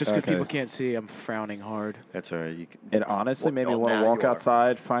stupid. Just because Okay. people can't see, I'm frowning hard. That's all right. You can, It honestly made me Well, want now to walk you are.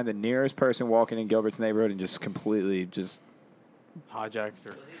 outside, find the nearest person walking in Gilbert's neighborhood, and just completely just. Hijacked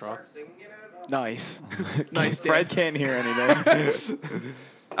her Does he truck. start singing it out? Nice. Nice, Dan. Fred can't hear anything.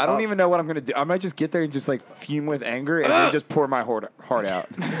 I don't even know what I'm gonna do. I might just get there and just like fume with anger and then just pour my heart out.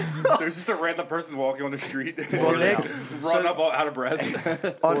 There's just a random person walking on the street. Well, Nick, run so- up all out of breath.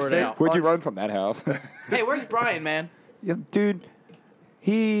 on Pour it Fit- out. Where'd you on- run from that house? Hey, where's Brian, man? Yeah, dude,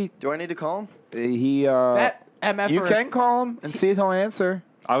 he. Do I need to call him? That MF. You can call him and see if he'll answer.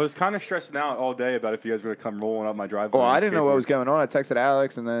 I was kind of stressing out all day about if you guys were gonna come rolling up my driveway. Well, on I a didn't know what skateboard. was going on. I texted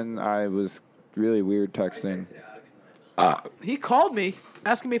Alex, and then I was really weird texting. He called me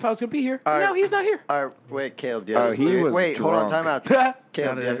asking me if I was going to be here. All right. No, he's not here. All right, wait, Caleb. Do you Oh, have he this- was wait, hold on, drunk. time out. Counted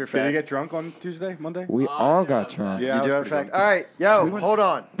Caleb, do you have it. your Did you fact? get drunk on Tuesday, Monday? We all got drunk. Yeah, You I do was have a pretty fact? drunk. All right, yo, hold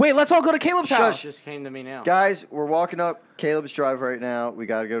on. Wait, let's all go to Caleb's Shush. house. Just came to me now. Guys, we're walking up Caleb's drive right now. We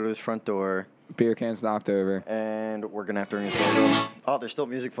got to go to his front door, Beer cans knocked over. and we're going to have to ring his doorbell. Oh, there's still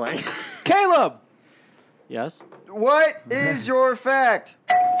music playing. Caleb! Yes. What is your fact?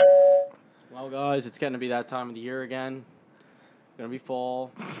 Well, guys, it's getting to be that time of the year again. Gonna be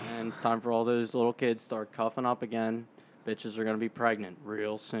fall, and it's time for all those little kids to start cuffing up again. Bitches are gonna be pregnant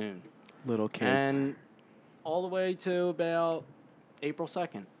real soon, Little kids. and all the way to about April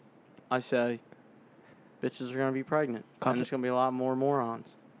 2nd, I say, bitches are gonna be pregnant, Cuff and there's gonna be a lot more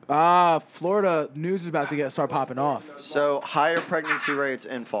morons. Florida news is about to start popping off. So, higher pregnancy rates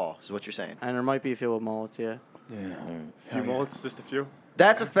in fall is what you're saying. And there might be a few with mullets, yeah. Yeah. Few bullets, just a few.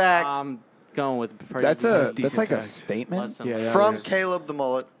 That's a fact I'm going with That's decent like a fact. statement. less than, Yeah, yeah. from is. Caleb the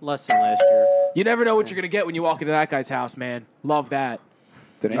Mullet. less than last year. You never know what you're going to get when you walk into that guy's house, man. Love that.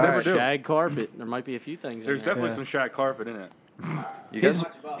 Did You anyone- never Alright. do. Shag carpet. There might be a few things. There's in there. definitely Yeah. some shag carpet in it. You His,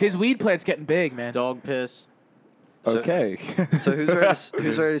 guys? his weed plant's getting big, man. Dog piss. So- Okay. So who's ready?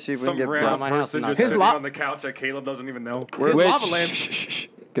 Who's ready to see if we Some can get random my house person and just not His sitting lo- on the couch that Caleb doesn't even know. His Which- lava shh, lamps. shh, shh, shh.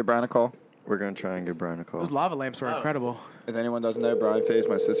 Give Brian a call. We're gonna try and give Brian a call. Those lava lamps were Oh. incredible. If anyone doesn't know, Brian Faye is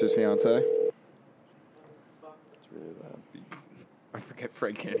my sister's fiance. It's really loud. I forget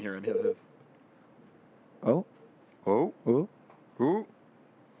Fred can't hear any of this. Oh. Oh, Oh. who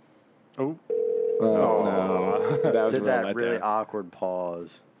Oh. Oh, no. That was did a real that really letdown. awkward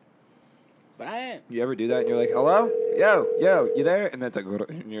pause? Brian. You ever do that and you're like, hello? Yo, you there? And then it's like,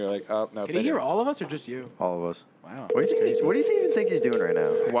 and you're like, oh, no. Can he hear all of us or just you? All of us. Wow. What do you think? What do you even think he's doing right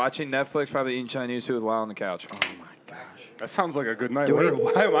now? Watching Netflix, probably eating Chinese food while on the couch. Oh, my gosh. That sounds like a good night. Do we-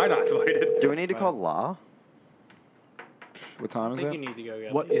 Why am I not invited? Do we need to call La? What time I is think you it? need to go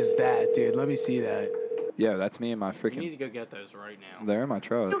get What these. is that, dude? Let me see that. Yeah, that's me and my You need freaking... to go get those right now. They're in my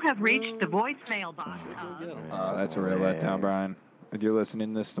truck. You have reached the voicemail box. That's a real letdown, Brian. If you're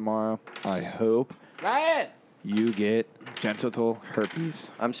listening to this tomorrow, I hope Brian! you get genital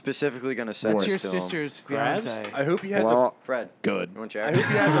herpes. I'm specifically gonna send That's your this to him. sister's Crabs? fiance. I hope he has Well, Fred, good. you want I Jared? hope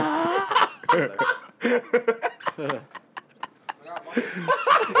he has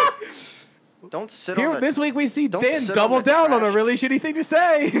Don't sit Here, on the. this week we see Don't Dan sit on double the down on a trash. really shitty thing to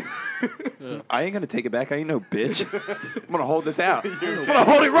say. I ain't gonna take it back. I ain't no bitch. I'm gonna hold this out. I'm gonna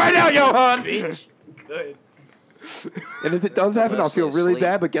hold it right out, Johan. Good. And if it does happen, I'll feel Mostly really asleep.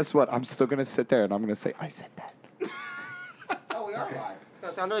 bad. But guess what? I'm still gonna sit there and I'm gonna say, I said that. Oh, we are live.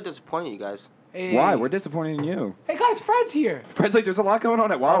 Guys, I'm really disappointed in you guys. Hey. Why? We're disappointed in you. Hey guys, Fred's here. Fred's like, there's a lot going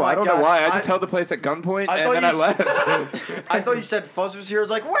on at Wawa. Oh my I don't know gosh, why. I just I- held the place at gunpoint I and thought then I you left. I thought you said Fuzz was here. I was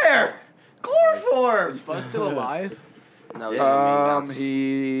like, where? Chloroform. Is Fuzz still alive? No, he's in the main house.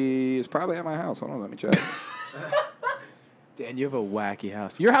 He is probably at my house. Hold on, let me check. Dan, you have a wacky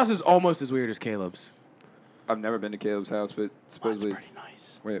house. Your house is almost as weird as Caleb's. I've never been to Caleb's house, but Mine's supposedly. pretty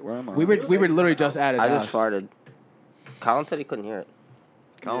nice. Wait, where am I? We were literally just at his I house. just farted. Colin said he couldn't hear it.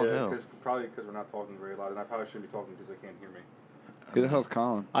 Colin Hill. Probably because we're not talking very loud, and I probably shouldn't be talking because they can't hear me. Who the hell's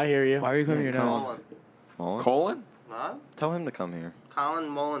Colin? I hear you. Why are you covering your nose? Colin. Mullen? Colin? Huh? Tell him to come here. Colin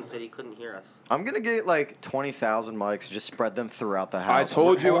Mullen said he couldn't hear us. I'm gonna get like 20,000 mics, just spread them throughout the I house.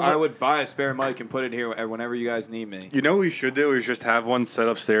 told you Hold I it- would buy a spare mic and put it here whenever you guys need me. You know what we should do is just have one set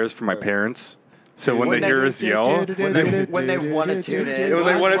upstairs for my parents. So when When they hear us yell, when they want to tune in. when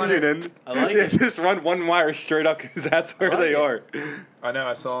they want to When- tune in, I like yeah, it. just run one wire straight up because that's where they are. I know,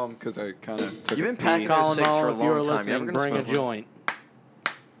 I saw him because I kind of took You've a been packing peek. those Colin six for a Mullen, if you were long time. You listening, ever gonna bring a smoke one? joint.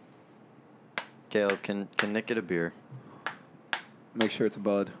 Caleb, can Nick get a beer? Make sure it's a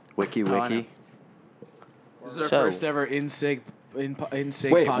bud. Wiki Oh, I wiki. know. This is our So- first ever in sig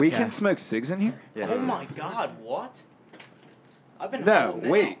podcast. Wait, we can smoke cigs in here? Yeah. Oh my God! What? I've been. No, held now.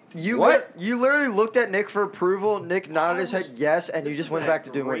 wait. You What? You literally looked at Nick for approval. Nick nodded his head yes, and you This just is went the back to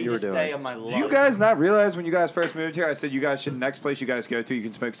doing what you were greatest day doing. of my Do life. you guys not realize when you guys first moved here, I said you guys should, next place you guys go to, you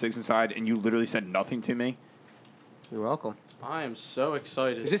can smoke cigs inside, and you literally said nothing to me? You're welcome. I am so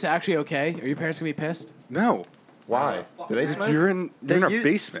excited. Is this actually okay? Are your parents gonna be pissed? No, Why? Do they smoke? you're in our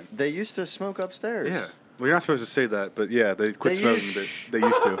basement. They used to smoke upstairs. Yeah. Well, you're not supposed to say that, but yeah, they quit They smoking. used- But they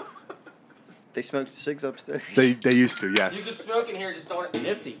used to. They smoked cigs upstairs. They used to. You Yes. could smoke in here, just don't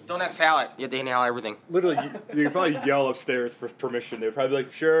nifty? don't exhale it. You have to inhale everything. Literally, you could probably yell upstairs for permission. They'd probably be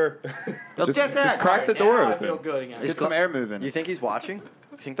like, "Sure." Just crack the door I open. feel good again. Is Get some air moving. You think he's watching?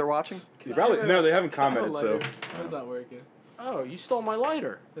 You think they're watching? They probably no, they haven't commented. So That's not working. Oh, you stole my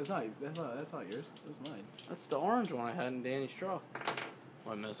lighter. That's not yours. That's mine. That's the orange one I had in Danny's truck.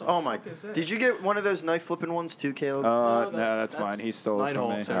 I miss Oh my! is that? Did you get one of those knife flipping ones too, Caleb? No, No, that's mine. He stole it from me.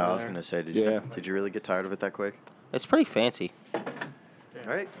 Nighthawks Oh, over I was there. gonna say, did Yeah. you? Did you really get tired of it that quick? It's pretty fancy. All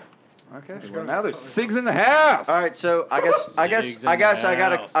right. Okay. Well, now there's cigs in the house. All right. So I Cigs in the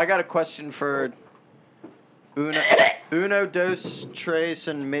house. got a question for Uno, dos, tres,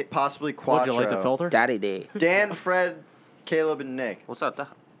 and possibly Would quattro. you like the filter? Daddy day. Dan, Fred, Caleb, and Nick. What's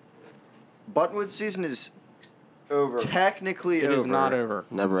up? Buttonwood season is Over. technically It over. is not over.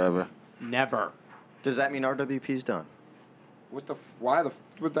 Never ever. Never. Does that mean RWP's done? What the? Why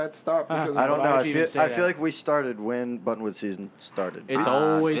would that stop? Uh, Because I don't Why know. would I you feel, even say I that? feel like we started when Buttonwood season started. It's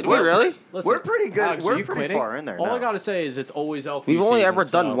always. Did we really? Listen, We're pretty good. Alex, are We're you pretty quitting? far in there all now. I gotta say is it's always Elkview We've only season, ever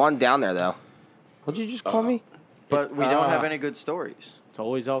done so one down there though. What'd you just call me? But we don't have Uh, any good stories. It's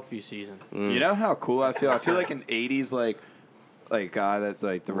always Elkview season. Mm. You know how cool I feel? I feel like an '80s like guy that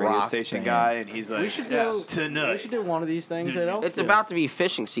like the radio Rock station band. guy, and he's like, We should do. We tonight. should do one of these things at Elkview. It's about to be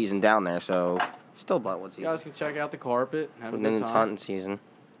fishing season down there, so still Buttonwood You season. guys can check out the carpet. Have a And then good it's time. hunting season.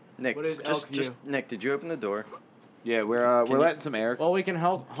 Nick, What is just Elkview? Nick, did you open the door? Yeah, we're you- letting some air. Well, we can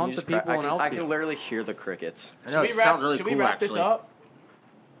help Can hunt you the just crack- people in I Elkview. can literally hear the crickets. I know, Should it we wrap, sounds really should cool we wrap this actually. up?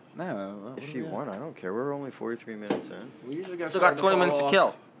 No. If you want, I don't care. We're only 43 minutes in. We usually got Still got 20 minutes to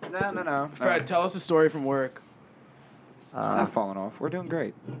kill. No. Fred, tell us a story from work. It's not falling off. We're doing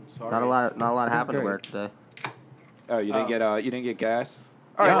great. Sorry. Not a lot happened at Great. work today. Oh, you didn't Oh. get you didn't get gas.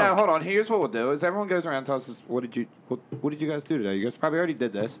 All right, No. now hold on. Here's what we'll do: is everyone goes around and tells us what did you guys do today? You guys probably already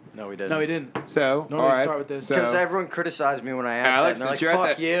did this. No, we didn't. No, we didn't. So Normally all right, start with this. So, Because everyone criticized me when I asked Alex, that. And since they're you're like,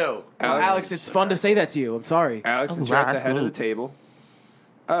 at fuck you. Alex, it's fun to say that to you. I'm sorry. Alex, Oh, since you're at the that's head of the neat. table.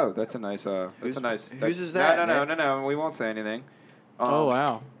 Oh, that's a nice. Whose- That's a nice. whose is that, No. We won't say anything. Oh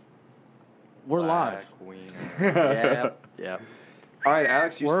wow. We're live. Yep. All right,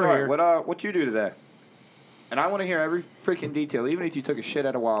 Alex, you We're start. here. What you do today? And I want to hear every freaking detail, even if you took a shit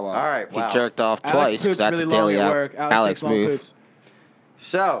at a Wawa. All right, wow. He jerked off Alex twice poops because that's really a long daily at work. Alex takes long move. poops.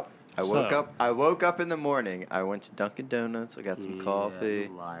 So, I So. woke up in the morning. I went to Dunkin' Donuts. I got some coffee.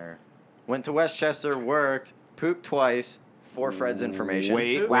 Liar. Went to Westchester, worked, pooped twice for Fred's information.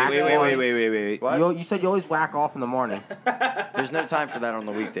 Wait. What? What? You said you always whack off in the morning. There's no time for that on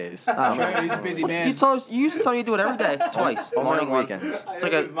the weekdays. Sure, he's a busy man. You used to tell me you do it every day, twice. Only Morning on one. weekends. It's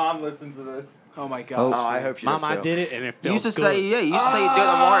like a, mom listens to this. Oh my Oh, god. I hope she does Mom, I too. did it and it you felt used to good. say, yeah, you used to say you do it in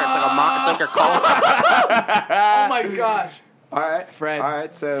the morning. It's like a it's like your call. Oh my gosh. All right, Fred. All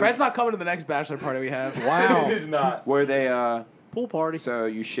right, so Fred's not coming to the next bachelor party we have. Wow. He's not. were they Pool party. so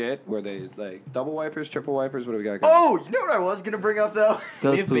you shit? Were they like double wipers, triple wipers? What do we got? going? Oh, you know what I was gonna bring up though?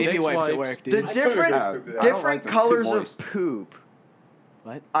 We have baby Six wipes at wipes. work, The dude. different I don't like different them too colors of moist. poop.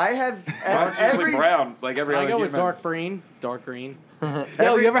 What? I have Mine's every usually brown, like every I other go with human. dark green. Dark green. Yo,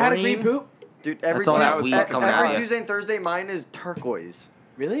 every- you ever had a green? green poop? dude. Every That's all that Tuesday, weed coming out every of you. Tuesday and Thursday, mine is turquoise.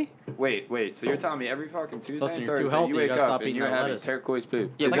 Really? Wait. So you're telling me every fucking Tuesday Listen, and you're too Thursday healthy, you you wake gotta up stop and eating you're that having lettuce. turquoise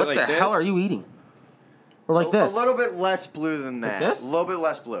poop? Yeah, Is it what like the this? hell are you eating? Or like a this? little bit less blue than that. this? A little bit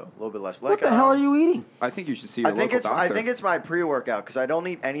less blue. A little bit less blue. What the hell are you eating? I think you should see your I think local it's doctor. I think it's my pre-workout because I don't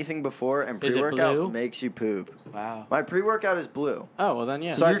eat anything before, and Is it pre-workout blue? makes you poop. Wow. My pre-workout is blue. Oh well, then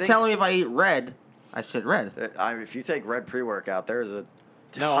yeah. So I You're think- telling me if I eat red, I should red. If you take red pre-workout, there's a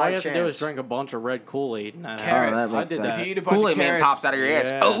no, all high you have chance. to do is drink a bunch of red Kool-Aid. And that Carrots. happens. that I makes did sense. that. If you eat a bunch Kool-Aid of man carrots, pops out of your ass.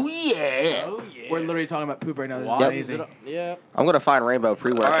 Yeah. Oh yeah. Oh yeah. We're literally talking about poop right now. This is Why amazing. is it- Yeah. I'm gonna find rainbow All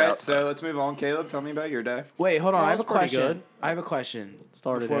pre-workout. right, so let's move on. Caleb, tell me about your day. Wait, hold on. Well, I have a that's pretty question. good. I have a question.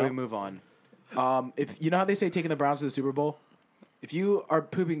 Started before we out. move on. If you know how they say taking the Browns to the Super Bowl, if you are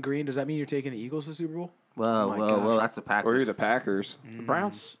pooping green, does that mean you're taking the Eagles to the Super Bowl? Whoa, my whoa, gosh. whoa! That's the Packers. Or you're the Packers. The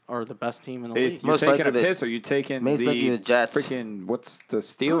Browns are the best team in the If league. you're Most taking a likely the- piss, are you taking most likely the Jets. freaking what's the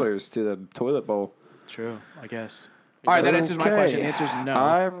Steelers to the toilet bowl? True, I guess. All right, that answers my question. The answer is no.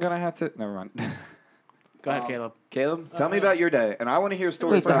 I'm gonna have to. Never mind. Go ahead, Caleb. Caleb, tell me about your day, and I want to hear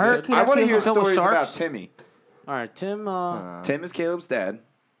stories. Wait, the about Hurricane I want to actually hear has to kill the stories about Sharks? Timmy. All right, Tim. Tim is Caleb's dad.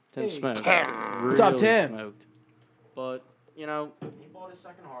 Tim smoked. What's up, Really Tim? Smoked. But he bought his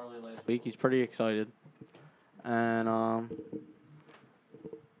second Harley last week. He's pretty excited. And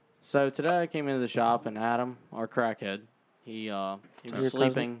so today I came into the shop and Adam, our crackhead, he was your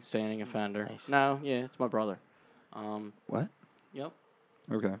sleeping, standing a fender. Nice. No, yeah, it's my brother. What? Yep.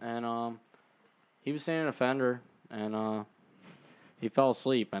 Okay. And he was standing a fender and he fell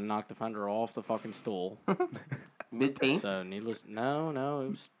asleep and knocked the fender off the fucking stool. Mid paint. So no, it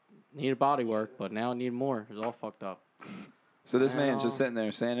was needed body work, but now it needed more. It was all fucked up. So this And, man's just sitting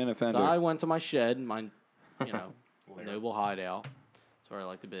there standing in a So fender. I went to my shed, my, noble hideout. That's where I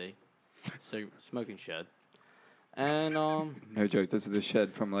like to be. So smoking shed. And No joke. This is a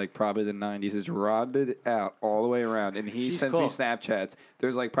shed from like probably the 90s. It's rotted out all the way around, and he She's sends me cooked. Snapchats.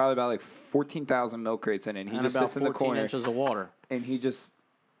 There's like probably about like 14,000 milk crates in it. And he and just about sits in the 14 corner inches of water. and he just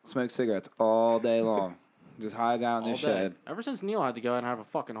smokes cigarettes all day long. Just hides out in All the day. shed. Ever since Neil had to go out and have a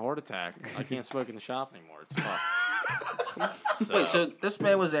fucking heart attack, I can't smoke in the shop anymore. It's fucked. Wait, so this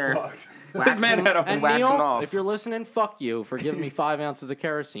man was there. This man had a And waxing Neil, off. if you're listening, fuck you for giving me 5 ounces of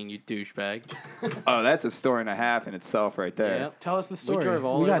kerosene, you douchebag. Oh, that's a story and a half in itself right there. Yep. Tell us the story. We drove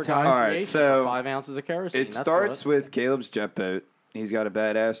all we over got time. All right, Creation so for 5 ounces of kerosene. It That's starts what. with Caleb's jet boat. He's got a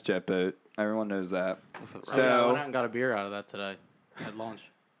badass jet boat. Everyone knows that. I went So out and got a beer out of that today at lunch.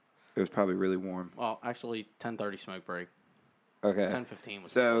 it was probably really warm. Well, actually, 10:30 smoke break. Okay. 10:15 was before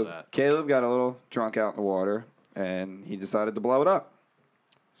So that. Caleb got a little drunk out in the water, and he decided to blow it up.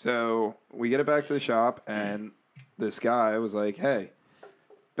 So we get it back to the shop, and this guy was like, "Hey,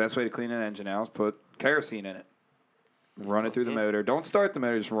 best way to clean an engine out is put kerosene in it. Run it through the motor. Don't start the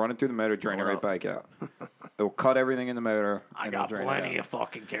motor. Just run it through the motor. Drain it right back out. It'll cut everything in the motor. I and it'll got drain it plenty out." of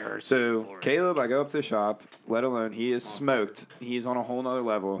fucking kerosene. So for it. Caleb, I go up to the shop. Let alone he is smoked. He's on a whole nother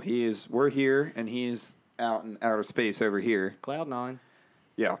level. We're here, and he's out in outer space over here. Cloud 9.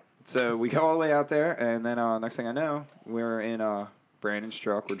 Yeah. So we go all the way out there, and then next thing I know, we're in Brandon's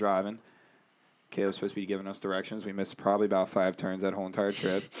truck. We're driving. Caleb's supposed to be giving us directions. We missed probably about 5 turns that whole entire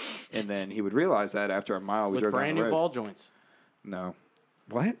trip, and then he would realize that after a mile we With drove brand down the new road. ball joints. No.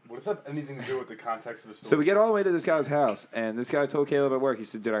 What? What does that have anything to do with the context of the story? So we get all the way to this guy's house, and this guy told Caleb at work, he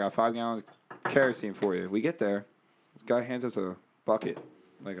said, "Dude, I got 5 gallons of kerosene for you." We get there. This guy hands us a bucket,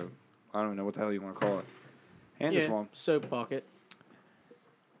 like I don't even know what the hell you want to call it. Hands us one. Soap bucket.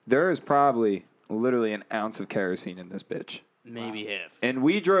 There is probably literally an ounce of kerosene in this bitch. Maybe half. And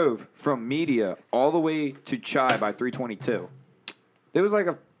we drove from Media all the way to Chai by 322. It was like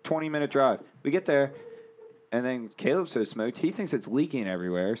a 20-minute drive. We get there, and then Caleb's so smoked, he thinks it's leaking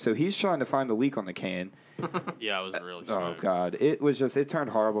everywhere, so he's trying to find the leak on the can. Yeah, I was really Oh, smoked. God. It turned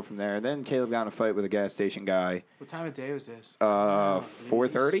horrible from there. Then Caleb got in a fight with a gas station guy. What time of day was this?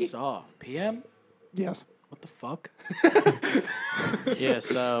 4:30? Saw. PM? Yes. What the fuck? Yeah,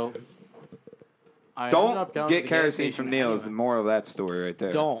 so I ended up Don't going to get the gas kerosene station from Neil is the anyway. moral of that story right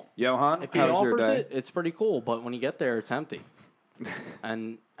there. Don't. Johan, If he how was your offers day? it, it's pretty cool, but when you get there, it's empty.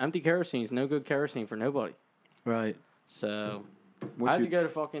 And empty kerosene is no good kerosene for nobody. Right. So What I had you- to go to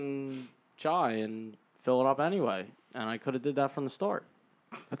fucking Chai and fill it up anyway. And I could have did that from the start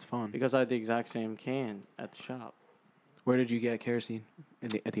That's fun. because I had the exact same can at the shop. Where did you get kerosene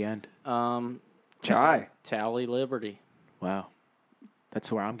at the end? Chai. Tally Liberty. Wow.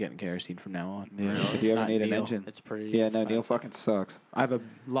 That's where I'm getting kerosene from now on. Yeah. If you ever Not need an Neil. engine. It's pretty. Yeah, no, Neil expensive. fucking sucks. I have a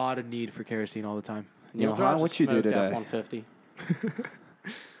lot of need for kerosene all the time. Neil Johan, drives what a you do smoked today? F-150.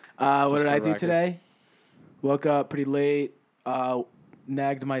 What Just did for I the do record. today? Woke up pretty late.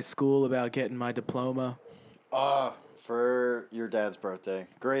 Nagged my school about getting my diploma. For your dad's birthday.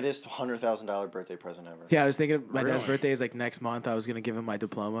 Greatest $100,000 birthday present ever. Yeah, I was thinking my dad's Really? birthday is like next month. I was gonna give him my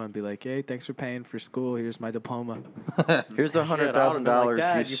diploma and be like, "Hey, thanks for paying for school. Here's my diploma." Here's the Shit, I would've been $100,000 like,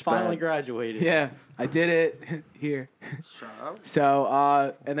 Dad, you you finally spent. graduated. Yeah, I did it. Here. Shut up.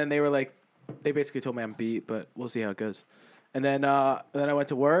 So, and then they were like, they basically told me I'm beat, but we'll see how it goes. And then I went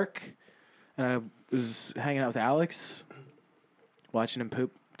to work, and I was hanging out with Alex, watching him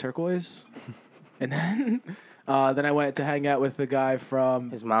poop turquoise, and then I went to hang out with the guy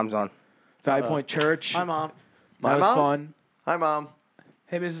from His mom's on. Valley Point Church. Hi, Mom. That My was mom? fun. Hi, Mom.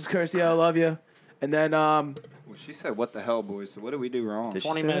 Hey, Mrs. Curcio, I love you. And then Well, she said, "What the hell, boys? So what did we do wrong?" Did she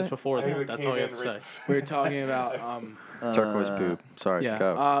 20 say minutes that? before that. That's all you have to say. we were talking about Turquoise poop. Sorry, yeah.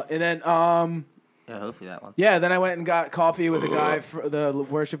 go. And then Yeah, hopefully that one. yeah, then I went and got coffee with a guy, the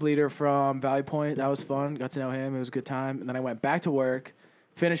worship leader from Valley Point. That was fun. Got to know him. It was a good time. And then I went back to work,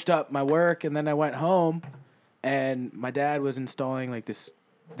 finished up my work, and then I went home. And my dad was installing like this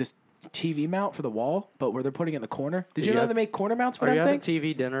TV mount for the wall, but where they're putting it in the corner. Did you know they make corner mounts for Are you that having thing?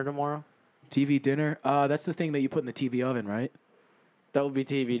 TV dinner tomorrow? TV dinner. That's the thing that you put in the TV oven, right? That would be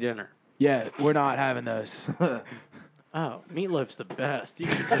TV dinner. Yeah, we're not having those. Oh, meatloaf's the best. You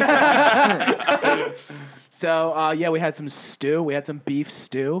So yeah, we had some stew. We had some beef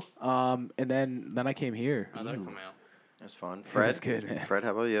stew. And then I came here. How'd that come out? That's fun. was Fred, good, man. Fred,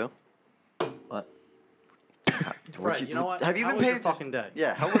 how about you? What? Fred, you know what? Have you How been was paying your fucking day?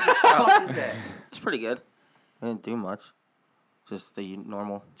 Yeah, how was your fucking day? It's pretty good. I didn't do much. Just the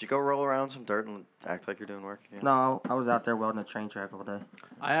normal. Did you go roll around some dirt and act like you're doing work again? No, I was out there welding a train track all day.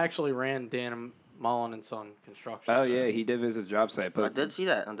 I actually ran Dan Mullen and Son Construction. Oh yeah, he did visit the job site. But I did see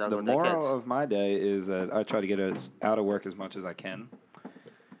that on the Douglas moral Kids. of my day is that I try to get out of work as much as I can.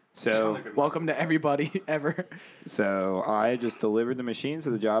 So Welcome to everybody ever. So I just delivered the machines to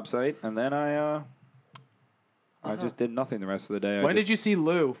the job site, and then I just did nothing the rest of the day. When did you see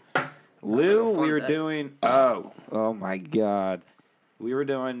Lou? Lou, like a fun we were day. doing. Oh my God, we were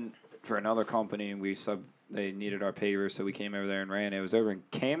doing for another company, and they needed our pavers, so we came over there and ran. It was over in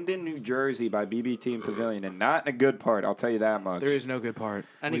Camden, New Jersey, by BBT and Pavilion, and not in a good part. I'll tell you that much. There is no good part.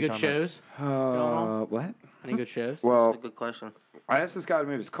 Any What are you good talking about? shows? on? What? Any good shows? Well, That's a good question. I asked this guy to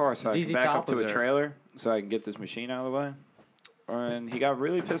move his car so I ZZ can back Top up to was a there. trailer so I can get this machine out of the way. And he got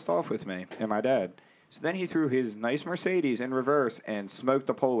really pissed off with me and my dad. So then he threw his nice Mercedes in reverse and smoked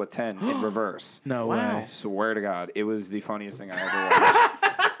a pole at 10 in reverse. No Wow. way. Swear to God, it was the funniest thing I ever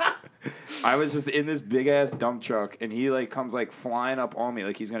watched. I was just in this big ass dump truck, and he comes flying up on me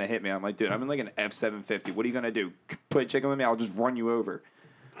like he's gonna hit me. I'm like, dude, I'm in an F-750. What are you gonna do? Play chicken with me? I'll just run you over.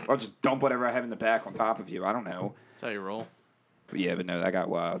 I'll just dump whatever I have in the back on top of you. I don't know. That's how you roll. But yeah, but no, that got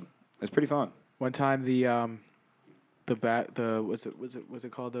wild. It was pretty fun. One time what's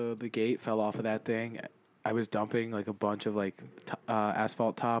it called, the gate fell off of that thing. I was dumping a bunch of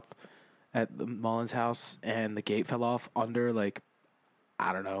asphalt top at the Mullins house, and the gate fell off under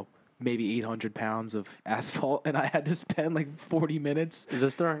I don't know, maybe 800 pounds of asphalt, and I had to spend 40 minutes. Is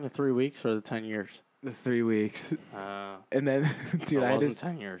this during the 3 weeks or the 10 years? The 3 weeks. Uh, And then, dude, it I had wasn't to.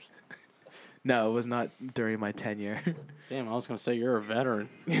 10 years. No, it was not during my tenure. Damn, I was going to say you're a veteran.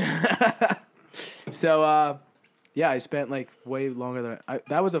 So, yeah, I spent way longer than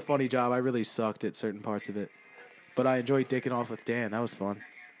that was a funny job. I really sucked at certain parts of it, but I enjoyed dicking off with Dan. That was fun.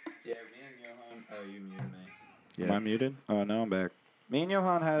 Yeah, me and Johan. Oh, you muted me. Yeah. Am I muted? Oh, no, I'm back. Me and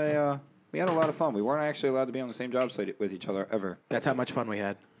Johan had we had a lot of fun. We weren't actually allowed to be on the same job site with each other ever. That's how much fun we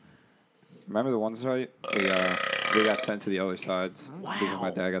had. Remember the one site? We got sent to the other sides because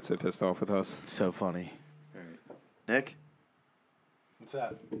my dad got so pissed off with us. It's so funny. Nick, What's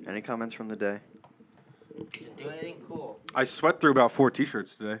that? any comments from the day? Didn't do anything cool. I sweat through about 4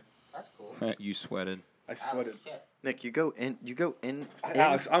 T-shirts today. That's cool. You sweated. I sweated. Shit. Nick, you go in.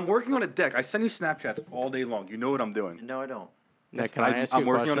 Alex, I'm working on a deck. I send you Snapchats all day long. You know what I'm doing. No, I don't. Nick, can I ask you I'm a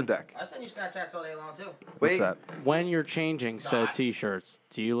working question? on a deck. I send you Snapchats all day long, too. Wait. What's that? When you're changing said T-shirts,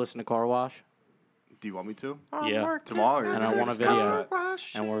 do you listen to Car Wash? Do you want me to? Yeah. Tomorrow? And I want a video,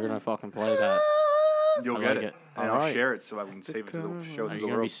 and we're gonna fucking play that. You'll I get like it. it. And I'll Alright. share it so I can save it to the show Are to you the gonna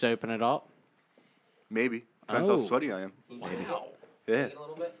be world. soaping it up? Maybe. Depends how Oh. sweaty I am. Can you Yeah. Take it a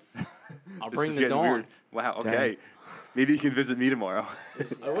little bit? I'll This bring is the getting dawn. weird. Wow, okay. Maybe you can visit me tomorrow.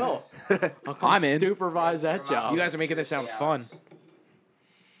 I will. I'll come I'm in. supervise that job. You guys are making this sound fun.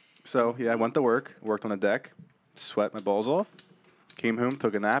 So, yeah, I went to work, worked on a deck, sweat my balls off, came home,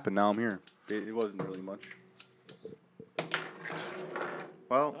 took a nap, and now I'm here. It wasn't really much.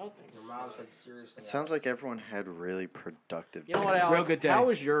 Well, mom said seriously. It sounds like everyone had really productive. You know what, days. Alex? Real good day. How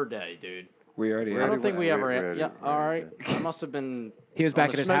was your day, dude? We already. We I had don't already think we went- ever. we Yeah, already- all we right. already I must have been. He was on back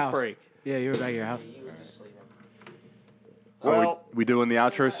a at his smoke house. break. Yeah, you were back at your house. You were just sleeping. Well, we doing the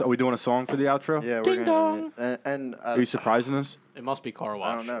outro? Are we doing a song for the outro? yeah, we're Ding gonna. And Are you surprising us? It must be car wash.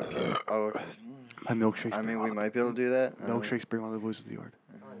 I don't know. Oh, okay. My milkshakes. I mean, we might be able to do that. I don't know. Milkshakes bring all the boys to the yard.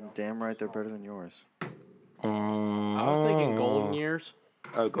 Damn right, they're better than yours. I was thinking Golden Years.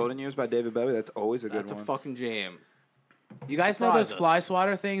 Oh, Golden Years by David Bowie. That's always a good That's one. a fucking jam. You guys know those Surprise us. fly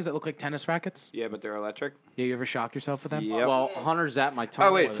swatter things that look like tennis rackets? Yeah, but they're electric. Yeah, you ever shocked yourself with them? Yep. Well, Hunter zapped my tongue.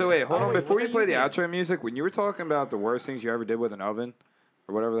 Oh wait, with so it. wait, hold Oh, on. wait, Before was you that play the did? outro music, when you were talking about the worst things you ever did with an oven,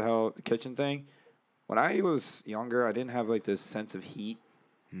 or whatever the hell, the kitchen thing, when I was younger, I didn't have like this sense of heat.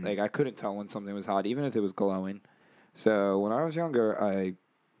 Like I couldn't tell when something was hot, even if it was glowing. So when I was younger, I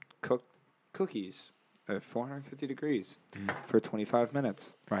cooked cookies at 450 degrees for 25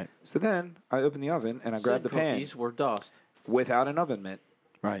 minutes. Right, So then I opened the oven and I grabbed the Said pan cookies were dust. without an oven mitt.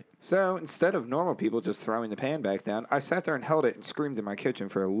 right. So instead of normal people just throwing the pan back down, I sat there and held it and screamed in my kitchen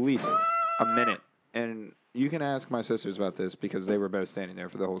for at least a minute. And you can ask my sisters about this because they were both standing there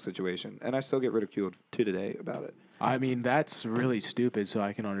for the whole situation. And I still get ridiculed to today about it. I mean, that's really stupid, so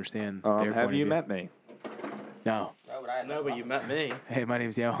I can understand their point Have of you view. met me? No. No, but I No, but you met me. Hey, my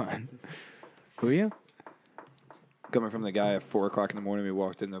name's Johan. Who are you? Coming from the guy at 4 o'clock in the morning, we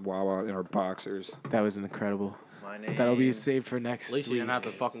walked in the Wawa in our boxers. That was incredible. My name. That'll be saved for next At least you week. didn't have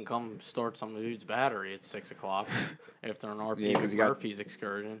to fucking come start some dude's battery at 6 o'clock after an RP Yeah, 'cause with you got- Murphy's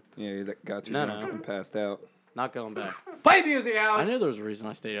excursion. Yeah, you got too No, drunk no. and passed out. Not going back. Play music, Alex. I knew there was a reason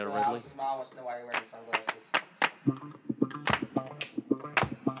I stayed out of Ridley. Alex's mom wants to know why you're wearing sunglasses.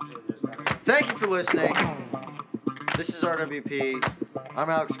 Thank you for listening. This is RWP. I'm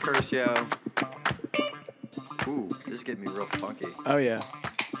Alex Curcio. Ooh, this is getting me real funky. Oh yeah.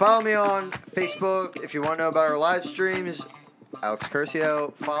 Follow me on Facebook if you want to know about our live streams. Alex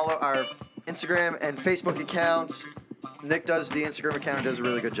Curcio. Follow our Instagram and Facebook accounts. Nick does the Instagram account and does a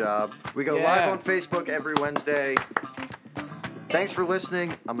really good job. We go Yeah. live on Facebook every Wednesday. Thanks for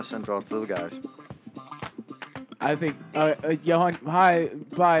listening. I'm going to send it off to the guys. I think Johan. Hi.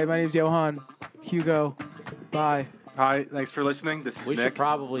 Bye. My name's Johan. Hugo. Bye. Hi, thanks for listening. This is We should Nick.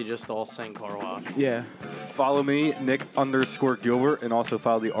 probably just all sing car wash. Yeah. Follow me, Nick_Gilbert, and also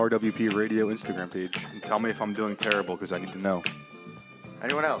follow the RWP Radio Instagram page. And tell me if I'm doing terrible because I need to know.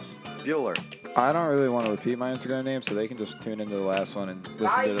 Anyone else? Bueller. I don't really want to repeat my Instagram name, so they can just tune into the last one and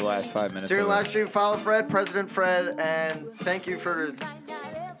listen to the last 5 minutes. During of the it. live stream, follow Fred, President Fred, and thank you for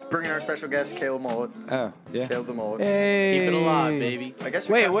bringing our special guest, Caleb Mullet. Oh, yeah. Caleb the Mullet. Hey. Keep it alive, baby. I guess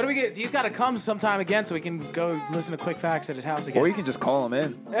we Wait, got- what do we get? He's got to come sometime again so we can go listen to Quick Facts at his house again. Or you can just call them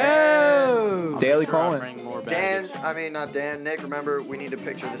in. Oh. Daily Sure, I'll calling. bring more Dan, baggage. not Dan, Nick, remember, we need to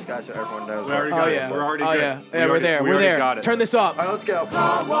picture this guy so everyone knows. We already Oh got it. yeah. We're already oh good. yeah. We Yeah, we're already- there. we We're already there. got it. Turn this up. All right, let's go.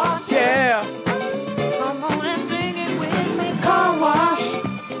 Yeah. Come on and sing it with me, car wash.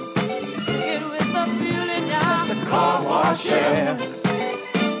 Sing it with the feeling now. The car wash, Yeah.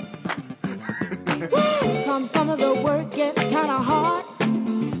 Come some of the work gets kinda hard.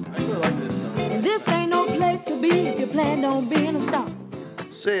 I really like this. And this ain't no place to be if you plan on being a star.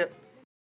 See ya.